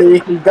you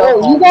go.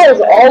 bro, you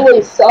guys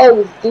always sell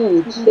this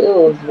dude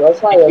chills, bro.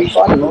 That's not even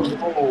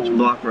funny.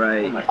 Block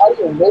right. How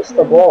do you miss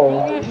the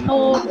ball? Junior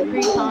sold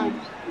 3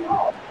 times.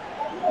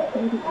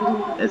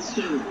 It's.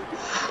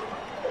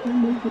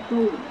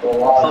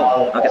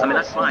 Oh, okay. I mean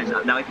that's fine.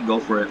 Now I can go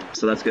for it,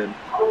 so that's good.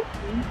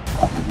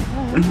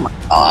 Let's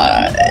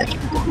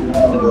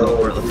go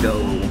for it. Let's go.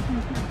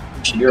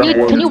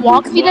 Can you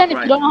walk me then if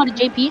you don't know how to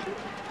JP?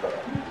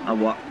 I'll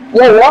walk.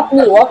 Yeah, walk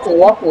me.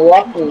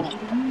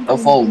 Go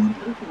forward.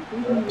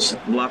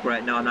 Block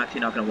right. No, I'm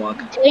actually not gonna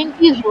walk. Thank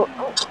you.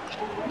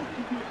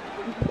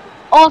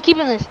 Oh, I'm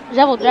keeping this.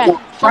 Devil drag.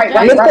 Right.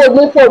 Mid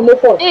forward.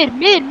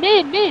 Mid.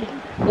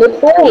 Mid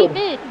forward.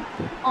 Mid.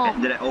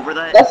 Oh. Did I over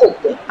that? That's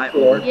a I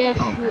over. Yes,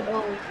 Oh. you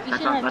oh.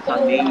 You That's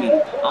on me.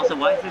 Also,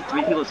 why is there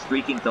 3 people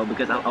streaking though?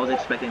 Because I was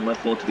expecting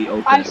left full to be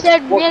open. I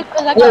said mid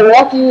because I Yeah,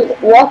 got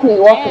walk me.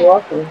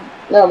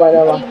 Never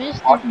mind. you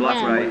missed it. Block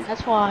Yeah, right.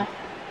 that's why.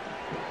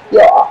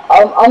 Yo,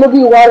 I'm gonna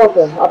be wide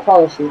open. I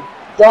promise you.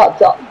 Drop.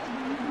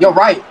 Yo,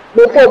 right.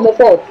 Mid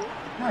forward.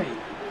 Right.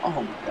 Oh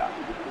my god.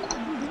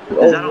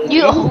 Is that on me?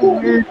 You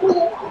over.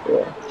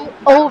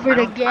 Over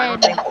again.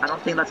 I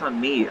don't think that's on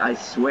me. I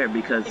swear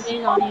because It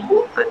is on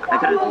you. I could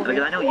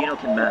because I know Yuno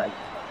can bag.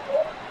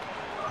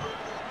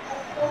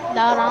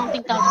 No, I don't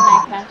think that was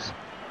a mag pass.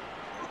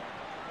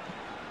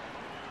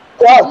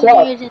 Drop.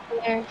 Junior isn't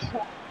there,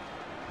 so.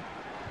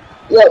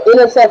 Yo,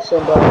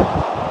 interception, bro.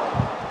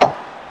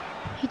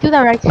 He threw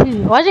that right to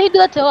you. Why doesn't he do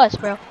that to us,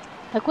 bro?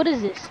 Like, what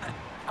is this?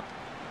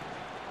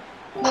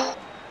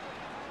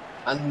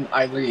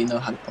 I really know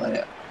how to play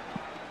it.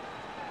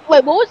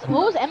 Wait, what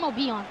was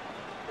MLB on?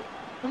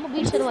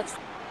 MLB should have like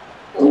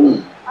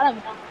I don't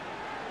even know.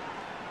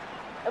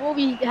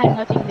 MLB had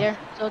nothing there,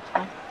 so it's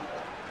fine.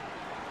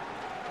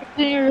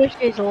 Junior Rich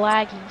is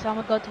lagging, so I'm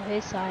gonna go to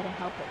his side and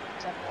help him.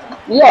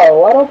 Yo,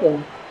 wide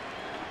open.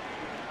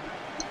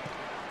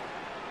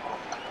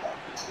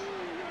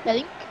 I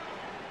think.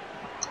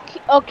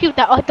 Oh, cute!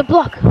 That hit the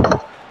block.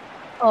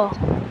 Oh.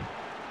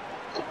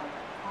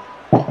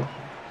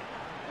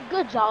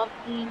 Good job,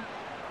 team.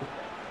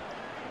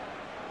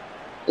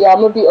 Yeah,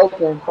 I'm gonna be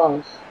open,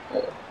 promise.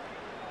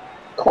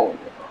 Cool.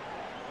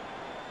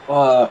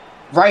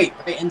 Right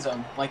end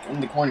zone, like in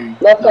the corner.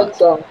 Left No, hand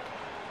zone.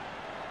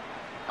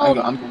 I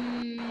go.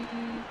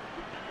 I'm.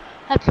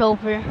 That's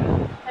over.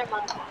 Never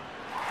mind.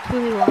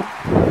 2v1.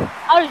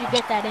 How did you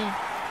get that in?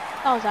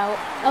 That was out.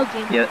 Oh,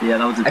 game. Yeah,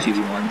 that was a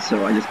 2v1,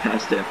 so I just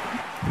passed it.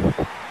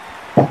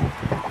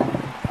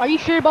 Are you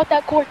sure about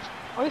that, Court?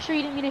 Are you sure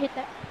you didn't mean to hit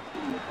that?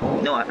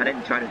 No, I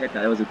didn't try to hit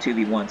that. It was a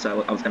 2v1,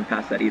 so I was gonna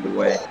pass that either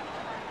way.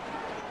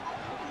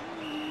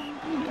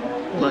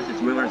 Plus,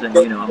 it's rumors, and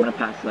I'm gonna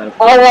pass that.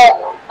 Alright.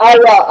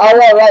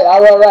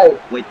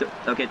 Wait,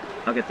 okay,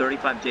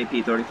 35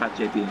 JP, 35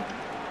 JP.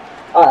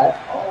 Alright.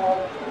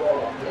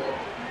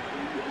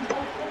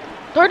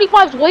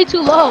 35 is way too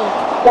low.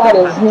 That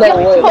is no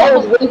way.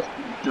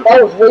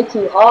 That was way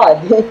too high.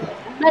 That's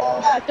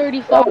not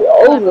 35.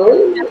 Oh,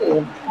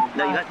 really?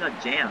 No, you guys got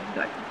jammed.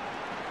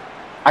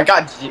 I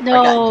got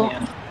No.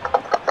 jammed.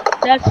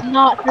 That's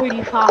not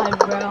 35,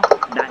 bro.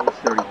 That is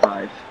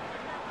 35.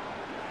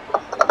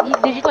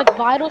 Did you like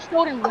vital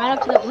stone and ran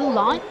up to the blue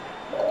line?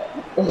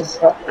 I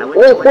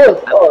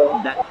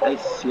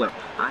swear.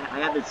 I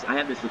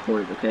have this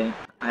recorded, okay?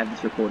 I have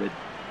this recorded.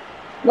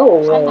 No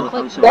way. I'll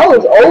That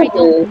was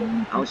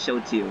over. I'll show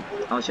it to you.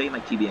 I'll show you my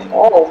QB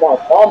angle. Oh my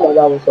mama,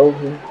 that was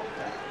over.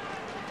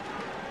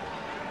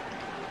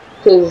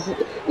 Cause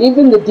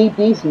even the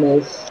DBs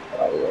miss.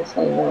 Oh yes,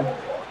 I know.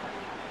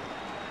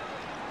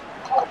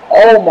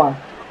 Oh my.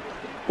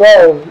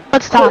 Bro.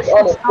 Let's toss.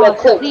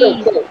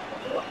 Click.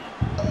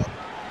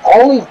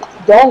 Only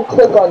don't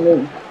click on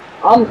me.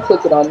 I'm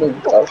clicking on me,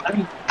 bro.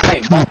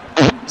 Hey,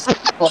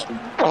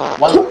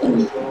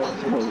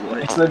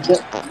 it's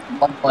legit.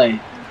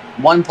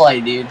 One play,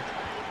 dude.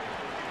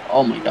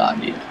 Oh my god,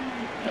 dude.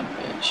 Yeah,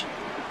 bitch.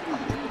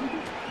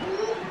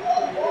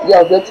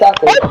 Yo, good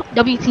tackle.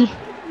 WT.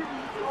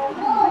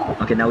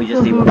 Okay, now we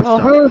just need one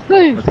more stop.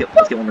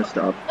 Let's get one more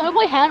stop. Can we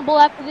play handball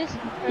after this?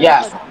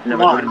 Yeah. No,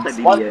 we're gonna play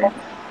BBA.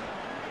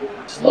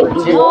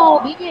 No,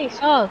 BBA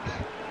sucks.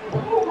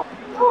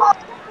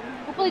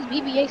 Who plays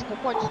BBA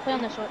support? Just play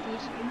on the short,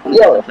 please.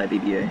 Yo, play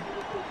BBA.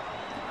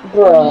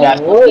 Bro, Yeah.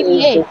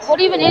 BBA. What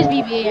even is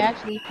BBA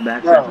actually?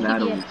 Backtrack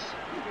battles.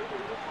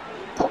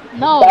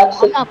 No,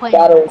 I'm not playing.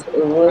 Battles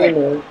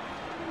arena.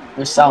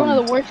 It's one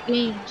of the worst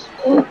games.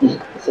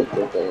 It's a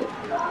good game.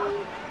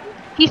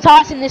 He's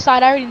tossing this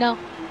side. I already know.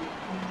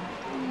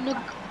 Nope.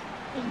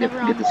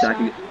 Get the sack.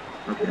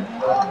 Okay.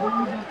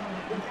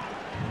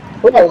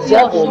 Bro,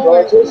 Zeppelin,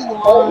 bro. Just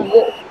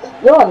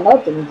you're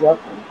nothing,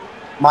 Zeppelin.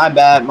 My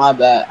bad.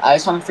 I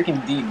just want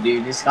freaking deep,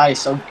 dude. This guy is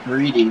so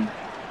greedy.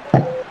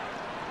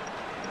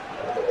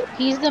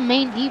 He's the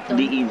main deep though.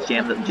 DE's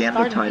jam the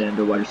tight end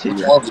or wide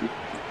receiver. Love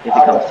If it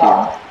comes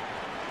to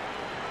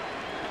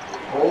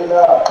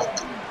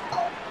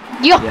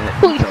Yo,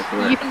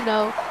 Yeah, you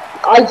know.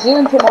 I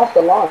jammed him off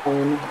the line.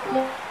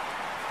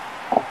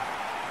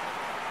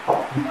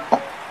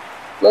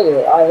 Look at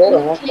it, I hit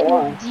him off the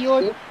line.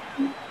 Dior,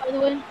 by the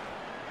way.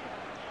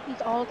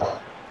 He's all.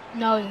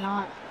 No, he's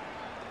not.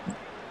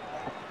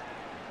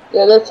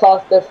 Yeah, they're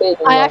tough, they're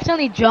fading. I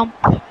accidentally jumped.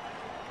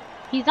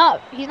 He's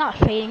not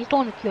fading, he's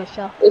going to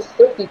QSL. It's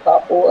 50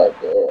 cop for what?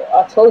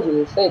 I told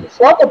you, it's fading.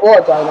 Swap the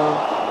ball, Dino.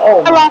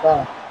 Oh my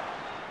god.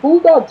 Who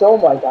got Joe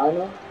by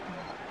Dino?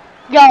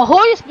 Yo, who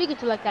are you speaking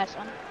to like that,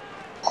 son?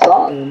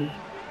 Son.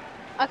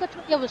 I could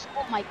tell you have a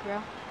school mic,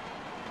 bro.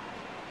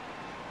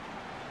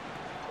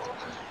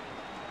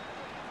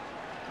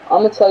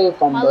 I'm gonna tell you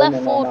if I'm My burning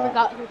left or forward not.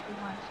 forgot who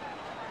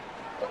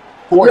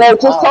he was. Yo,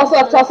 just toss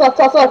up.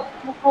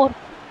 Left forward.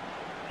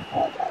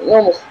 You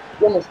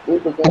almost threw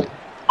the game.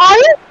 Are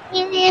you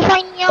serious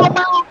right now,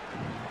 bro?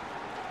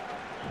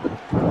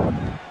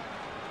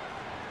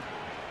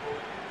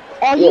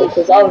 Are Yeah, you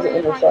because that was an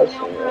serious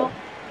interception. right now,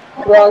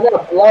 Bro, I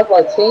got blocked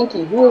by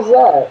Tanky. Who is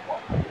that?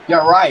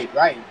 Yeah, right.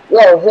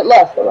 Yo, hit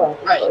left.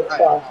 Right.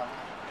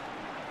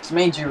 It's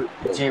made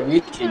Jay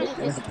Ricci. It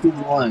was a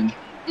 2-1.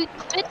 Dude,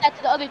 spit that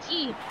to the other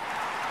team.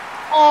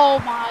 Oh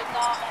my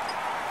god.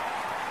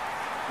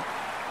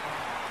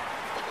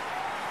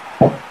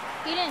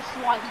 He didn't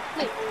swat, he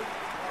clicked.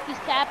 He's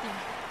tapping.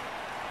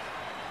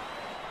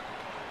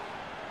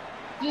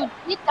 Dude,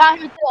 he got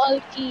him to the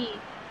other team.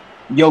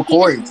 Yo,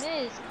 Corey. He just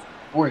missed.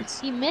 Corey.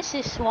 He missed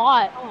his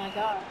swat. Oh my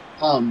god.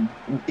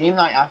 Game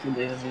night after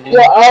this. Yo,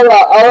 alright.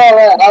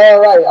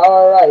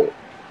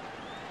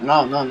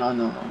 No.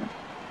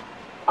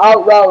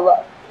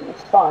 Alright.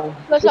 It's fine.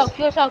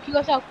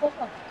 QSL.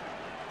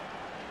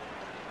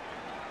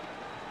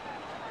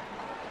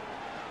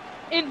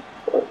 In.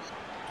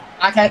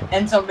 I can't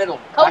enter middle.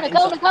 Corner,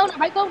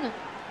 right corner.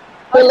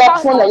 Hey,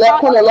 left corner.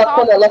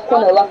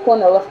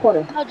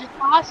 No, just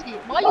toss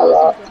it. Why are you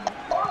Alright. listening to me?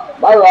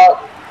 My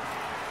rock.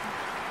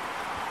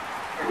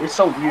 It's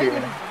so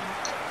weird.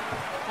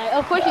 Like,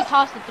 of course you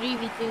toss the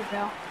 3v2,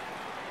 bro.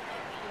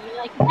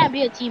 Like, you can't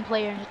be a team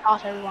player and just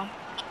toss everyone.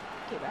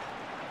 Okay, bro.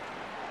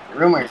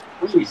 Rumors,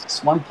 please,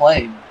 just one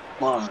play.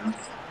 Come on.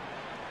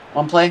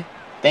 One play?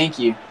 Thank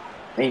you.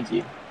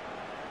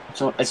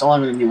 So it's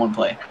only gonna be one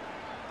play.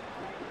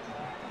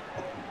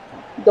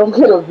 Don't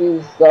get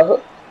abused,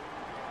 though.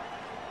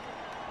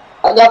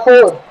 I got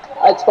forward.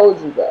 I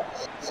told you that.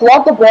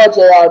 Swat the ball,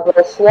 JR,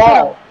 bro.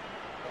 Swat.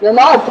 You're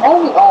not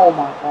throwing. Oh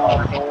my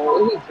god, bro.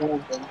 What are you doing,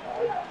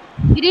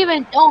 bro? He didn't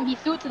even dome. He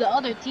threw it to the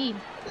other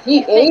team.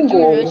 He Fit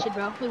Junior angled. Richard,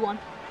 bro. We won.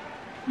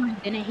 No, he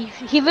didn't.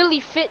 He literally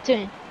fit to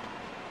him.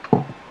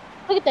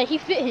 Look at that. He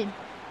fit him.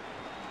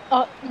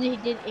 Oh, he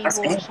did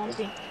angle or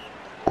something.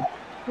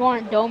 You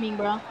aren't doming,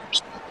 bro.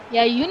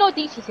 Yeah, you know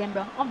thinks he's him,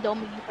 bro. I'm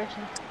doming you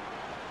personally.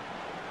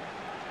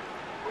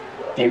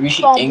 They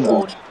reached So I'm angle.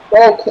 pulled.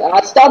 Bro, can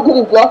I stop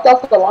getting blocked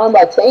off the line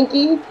by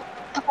Tanky?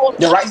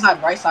 The right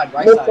side, right side,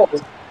 right No side.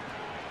 problem.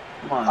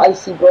 Come on.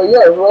 Icy, bro.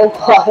 You're a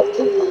robot.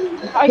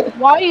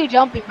 Why are you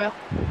jumping, bro?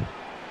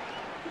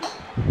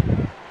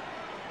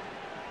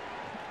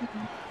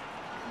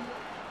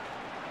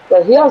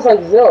 But he has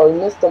like 0. He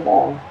missed them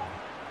all.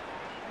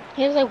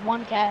 He has like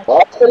 1 catch. Bro,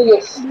 I'm gonna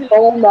get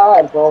so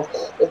mad, bro.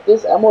 If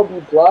this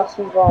MLB blocks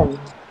me, bro, I'm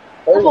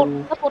That's what.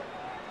 hurting. That's what.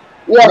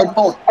 Yeah,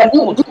 Mid-fold,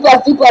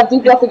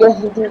 deep left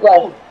again, deep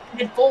left.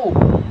 Mid-fold.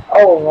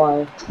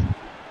 Oh my.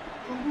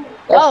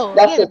 Oh,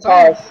 That's he a had a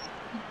burn. toss.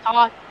 He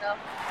tossed,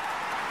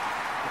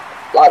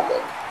 bro. Like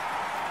it.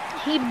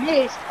 He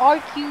missed.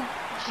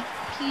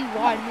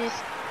 RQGPY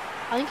missed.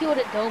 I think he would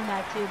have domed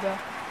that too, bro.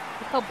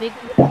 Look how big.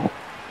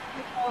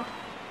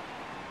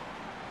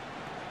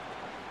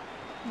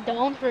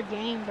 Dome for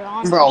game, bro.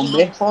 I'm Bro, being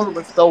mid-fold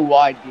was so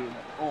wide, dude.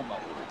 Oh my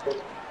god.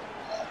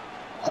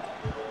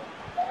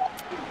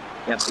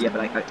 Yeah,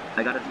 but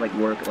I gotta like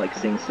work like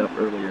seeing stuff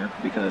earlier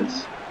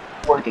because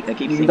I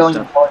keep You seeing don't-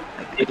 stuff.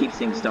 I keep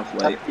seeing stuff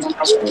late.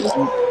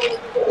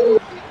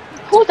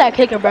 Who's that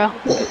kicker, bro?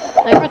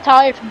 Like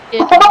retired from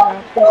kicking,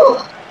 bro.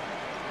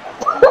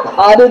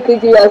 I didn't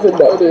think you guys would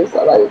notice.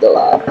 I'm not even gonna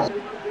lie.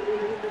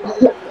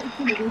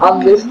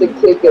 I missed the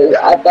kicker.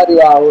 I thought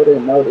y'all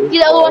wouldn't notice. See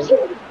the other one?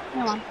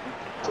 Come on.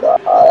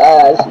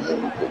 I actually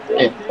didn't think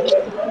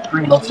that.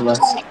 Bring both of us.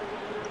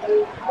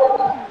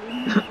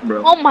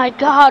 Bro. Oh my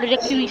god, did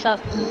it kill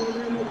yourself?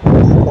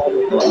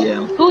 Well,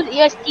 yeah. Who's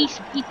EST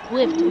Speed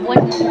Swift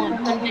 1-1?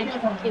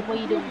 Unbench. Kid, what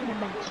are you doing?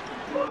 Unbench.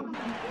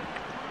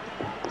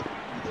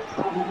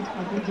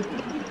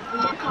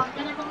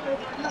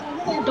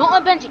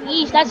 Don't unbench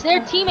East. That's their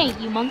teammate,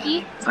 you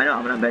monkey. I know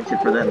I'm gonna bench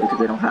it for them because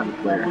they don't have a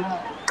player.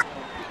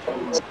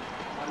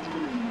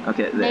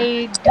 Okay, there.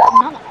 They do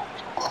not.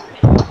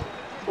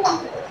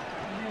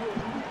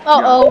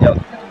 Uh-oh.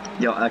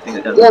 Yo, I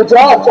think that. Yo,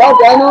 drop,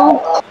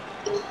 Dino.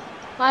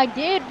 I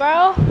did,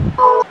 bro.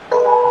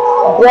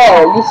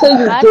 Bro, you say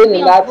you That's did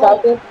me and on that's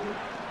hold. happened?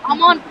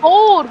 I'm on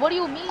hold. What do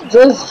you mean?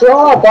 Just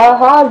drop. I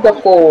have the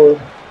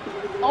forward.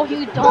 Oh,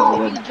 you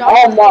don't. If you drop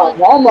Oh it, my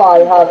mama, I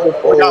have the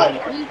forward.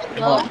 are you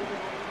slow?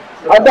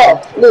 I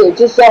bet. Look,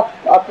 just drop.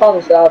 I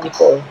promise I have the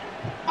forward.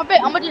 I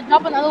bet. I'm gonna just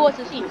drop another one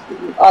to see.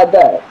 I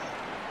bet.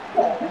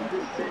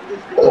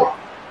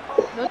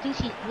 No thinks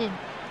he's him.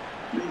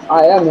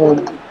 I am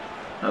him.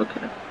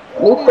 Okay.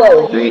 New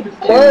play. 3, 2.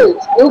 Play.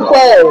 New go.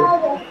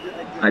 play.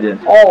 I did.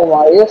 Oh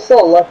my, you're so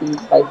lucky you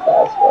type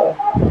fast, bro.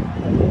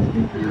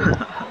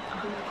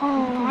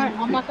 Oh, alright.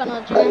 I'm not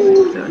gonna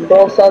jam.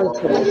 Bro, I'm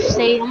gonna 17. just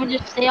stay. I'm gonna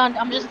just stay on.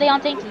 I'm just stay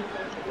on Tanky.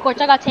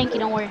 Coach, I got Tanky.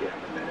 Don't worry.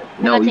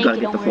 No, you Tanky, gotta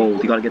get don't the worry.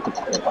 fold. You gotta get the.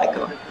 Oh my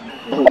god.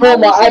 Oh No,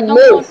 my, we I said don't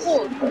go on missed.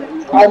 hold.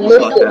 I We missed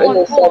said the don't go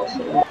on hold.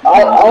 interception.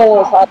 I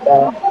almost had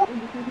that.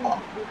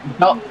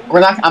 No,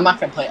 I'm not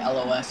gonna play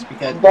LOS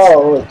because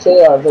Bro,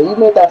 JR, but you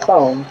made that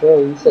sound, bro.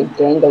 You said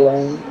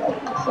dangling.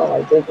 Like, it sound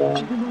like big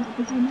one.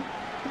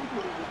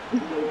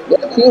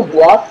 Yeah, can you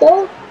block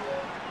that?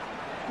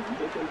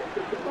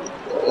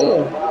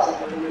 Damn.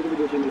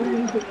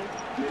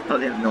 Oh,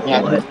 they have no yeah,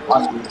 hold. it's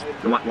possible.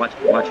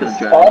 Watch his It's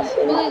drive.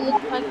 possible. Really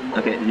looks like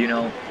Okay, you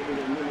know.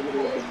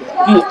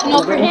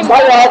 no for him. My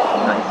bad.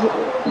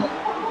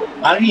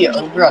 Nice. How do you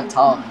over a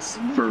toss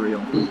For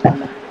real.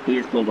 He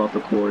just pulled off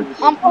the cords.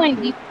 I'm playing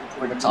deep.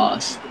 for the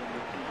toss?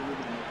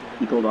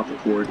 He pulled off the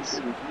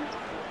cords.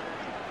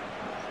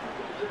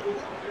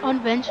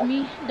 Unbench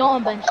me.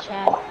 Don't unbench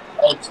Chad.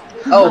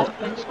 Oh,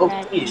 Unbench oh,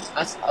 Chad. please.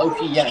 That's OP,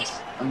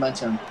 yes. I'm meant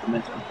to.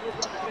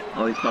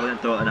 Oh, he's probably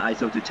gonna throw an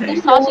ISO to He's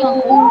tank. tossing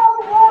on hold.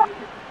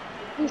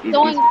 He's He's-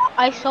 throwing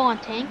ISO on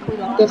tank. We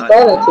got. Just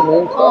throw it to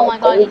me. Oh my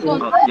god, he's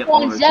going Oh, yep,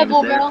 on our team is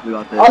Zebel, there. bro. We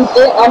got this.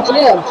 I'm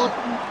jammed.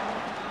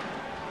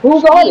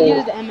 Who got He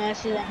used it? the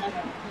MS. He's the MS.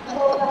 Let's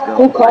go.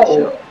 Who caught Nice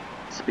it? shot.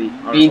 Speed.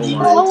 Our BD.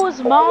 That O-line.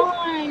 was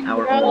mine,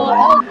 Our bro. That O-line.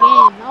 was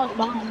game. That was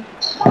mine.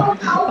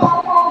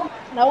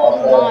 That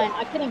was mine.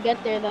 I couldn't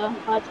get there though.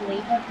 That's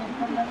late.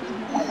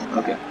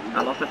 Okay.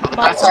 I lost the top of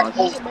But the I'll toss.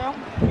 take it, bro.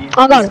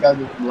 I got it.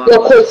 Block.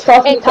 Yo, Chris,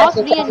 toss Hey, me, toss toss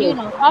me, me toss and me.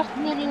 Uno. Toss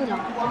me and Uno.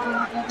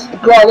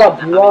 Bro, I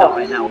got I mean, not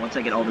right blocked. now. Once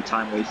I get all the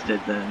time wasted,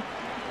 then.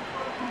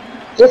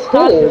 Just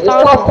hit it.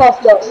 Just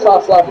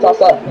toss left.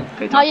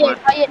 Okay, Not top yet.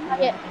 left. Not yet. Not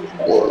yet.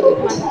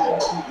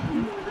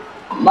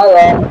 My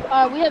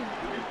bad. We have.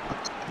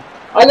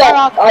 I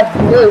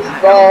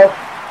missed, bro.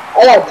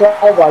 I got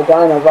dropped by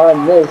Dino, but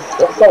I missed.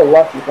 That's so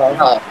lucky,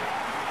 bro.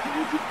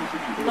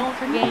 Don't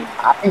forget.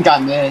 I think I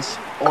missed.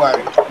 Or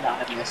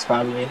not I missed,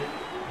 probably.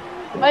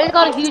 I just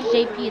got a huge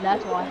JP.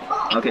 That's why.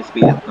 Okay,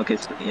 speed. Okay,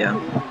 yeah.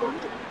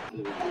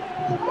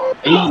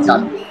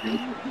 Anytime.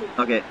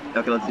 Okay,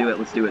 let's do it.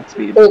 Let's do it.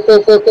 Speed.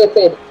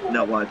 Fade.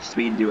 No, watch.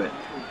 Speed, do it.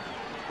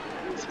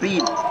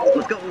 Speed.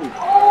 Let's go.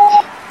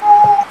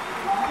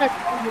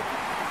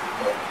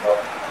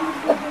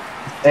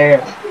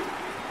 There.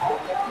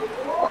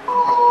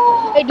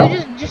 Hey,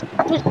 dude, just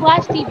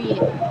flash TV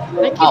it.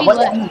 Let TV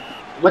left.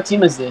 What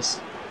team is this?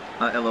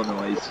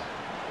 Illinois.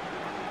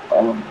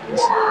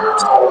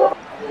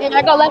 Hey,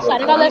 I got left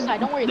side. I got left side.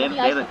 Don't worry. They Let me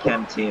have a ISO.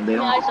 chem team. They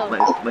Let me don't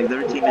ISO. like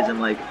their team isn't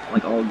like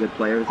all good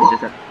players.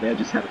 They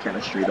just have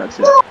chemistry. That's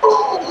it.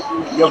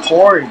 Yo,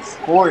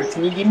 Fords,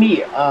 can you give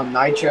me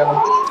nitro?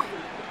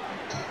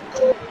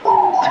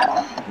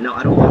 No,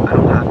 I don't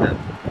have them.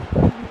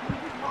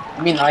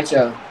 Give me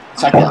nitro.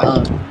 So I can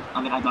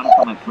I mean, I got it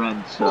from my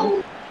friend,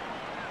 so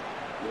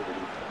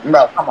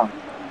bro, come on.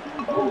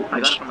 I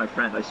got it from my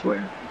friend. I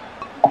swear.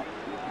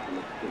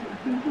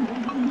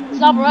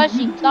 Stop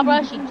rushing. Stop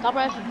rushing. Stop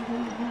rushing.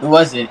 Who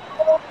was it?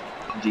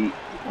 G.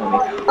 Let me.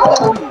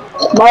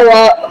 My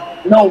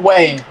rock. No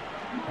way.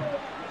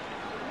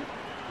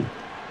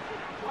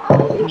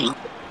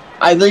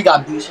 I literally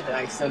got boosted and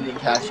I still didn't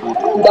catch you.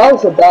 That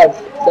was a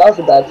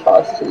bad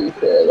toss, to be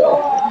fair,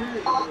 though.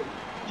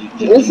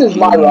 This is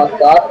my rock,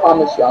 though. I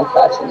promise you I'm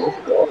catching this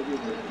ball.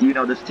 You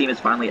know this team is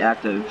finally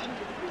active.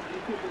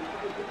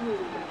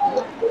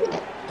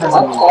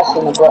 I'm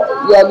catching the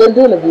ball. Yeah, they're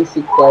doing a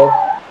VC play.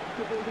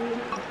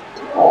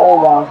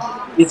 Oh, wow.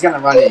 He's gonna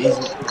run it. He's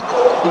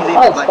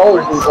I told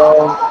you,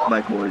 bro.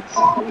 by chords.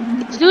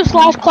 Let's do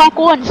slash clock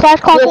one. Slash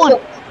clock one.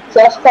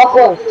 Slash clock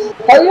one.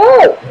 Hurry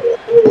up!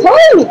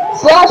 Hurry!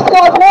 Slash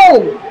clock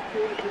one!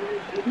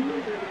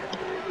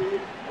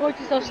 Course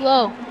is so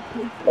slow.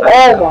 Oh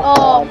my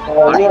god,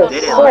 bro. You're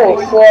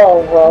so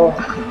slow, bro.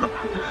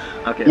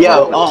 Okay.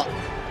 Yo,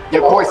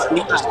 of course,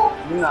 game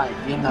night.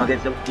 Okay,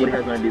 so what are you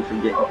guys gonna do for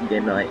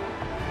game night?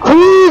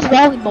 Please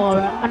volleyball.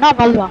 Not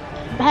volleyball.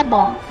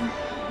 Handball.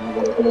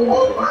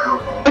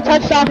 Or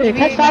touch soccer or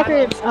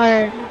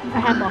a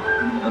handball.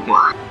 Okay.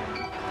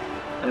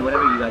 I mean,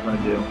 whatever you guys want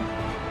to do.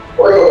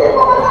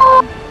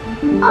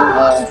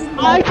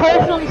 I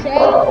personally say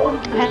handball.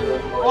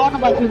 I don't know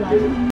about you guys.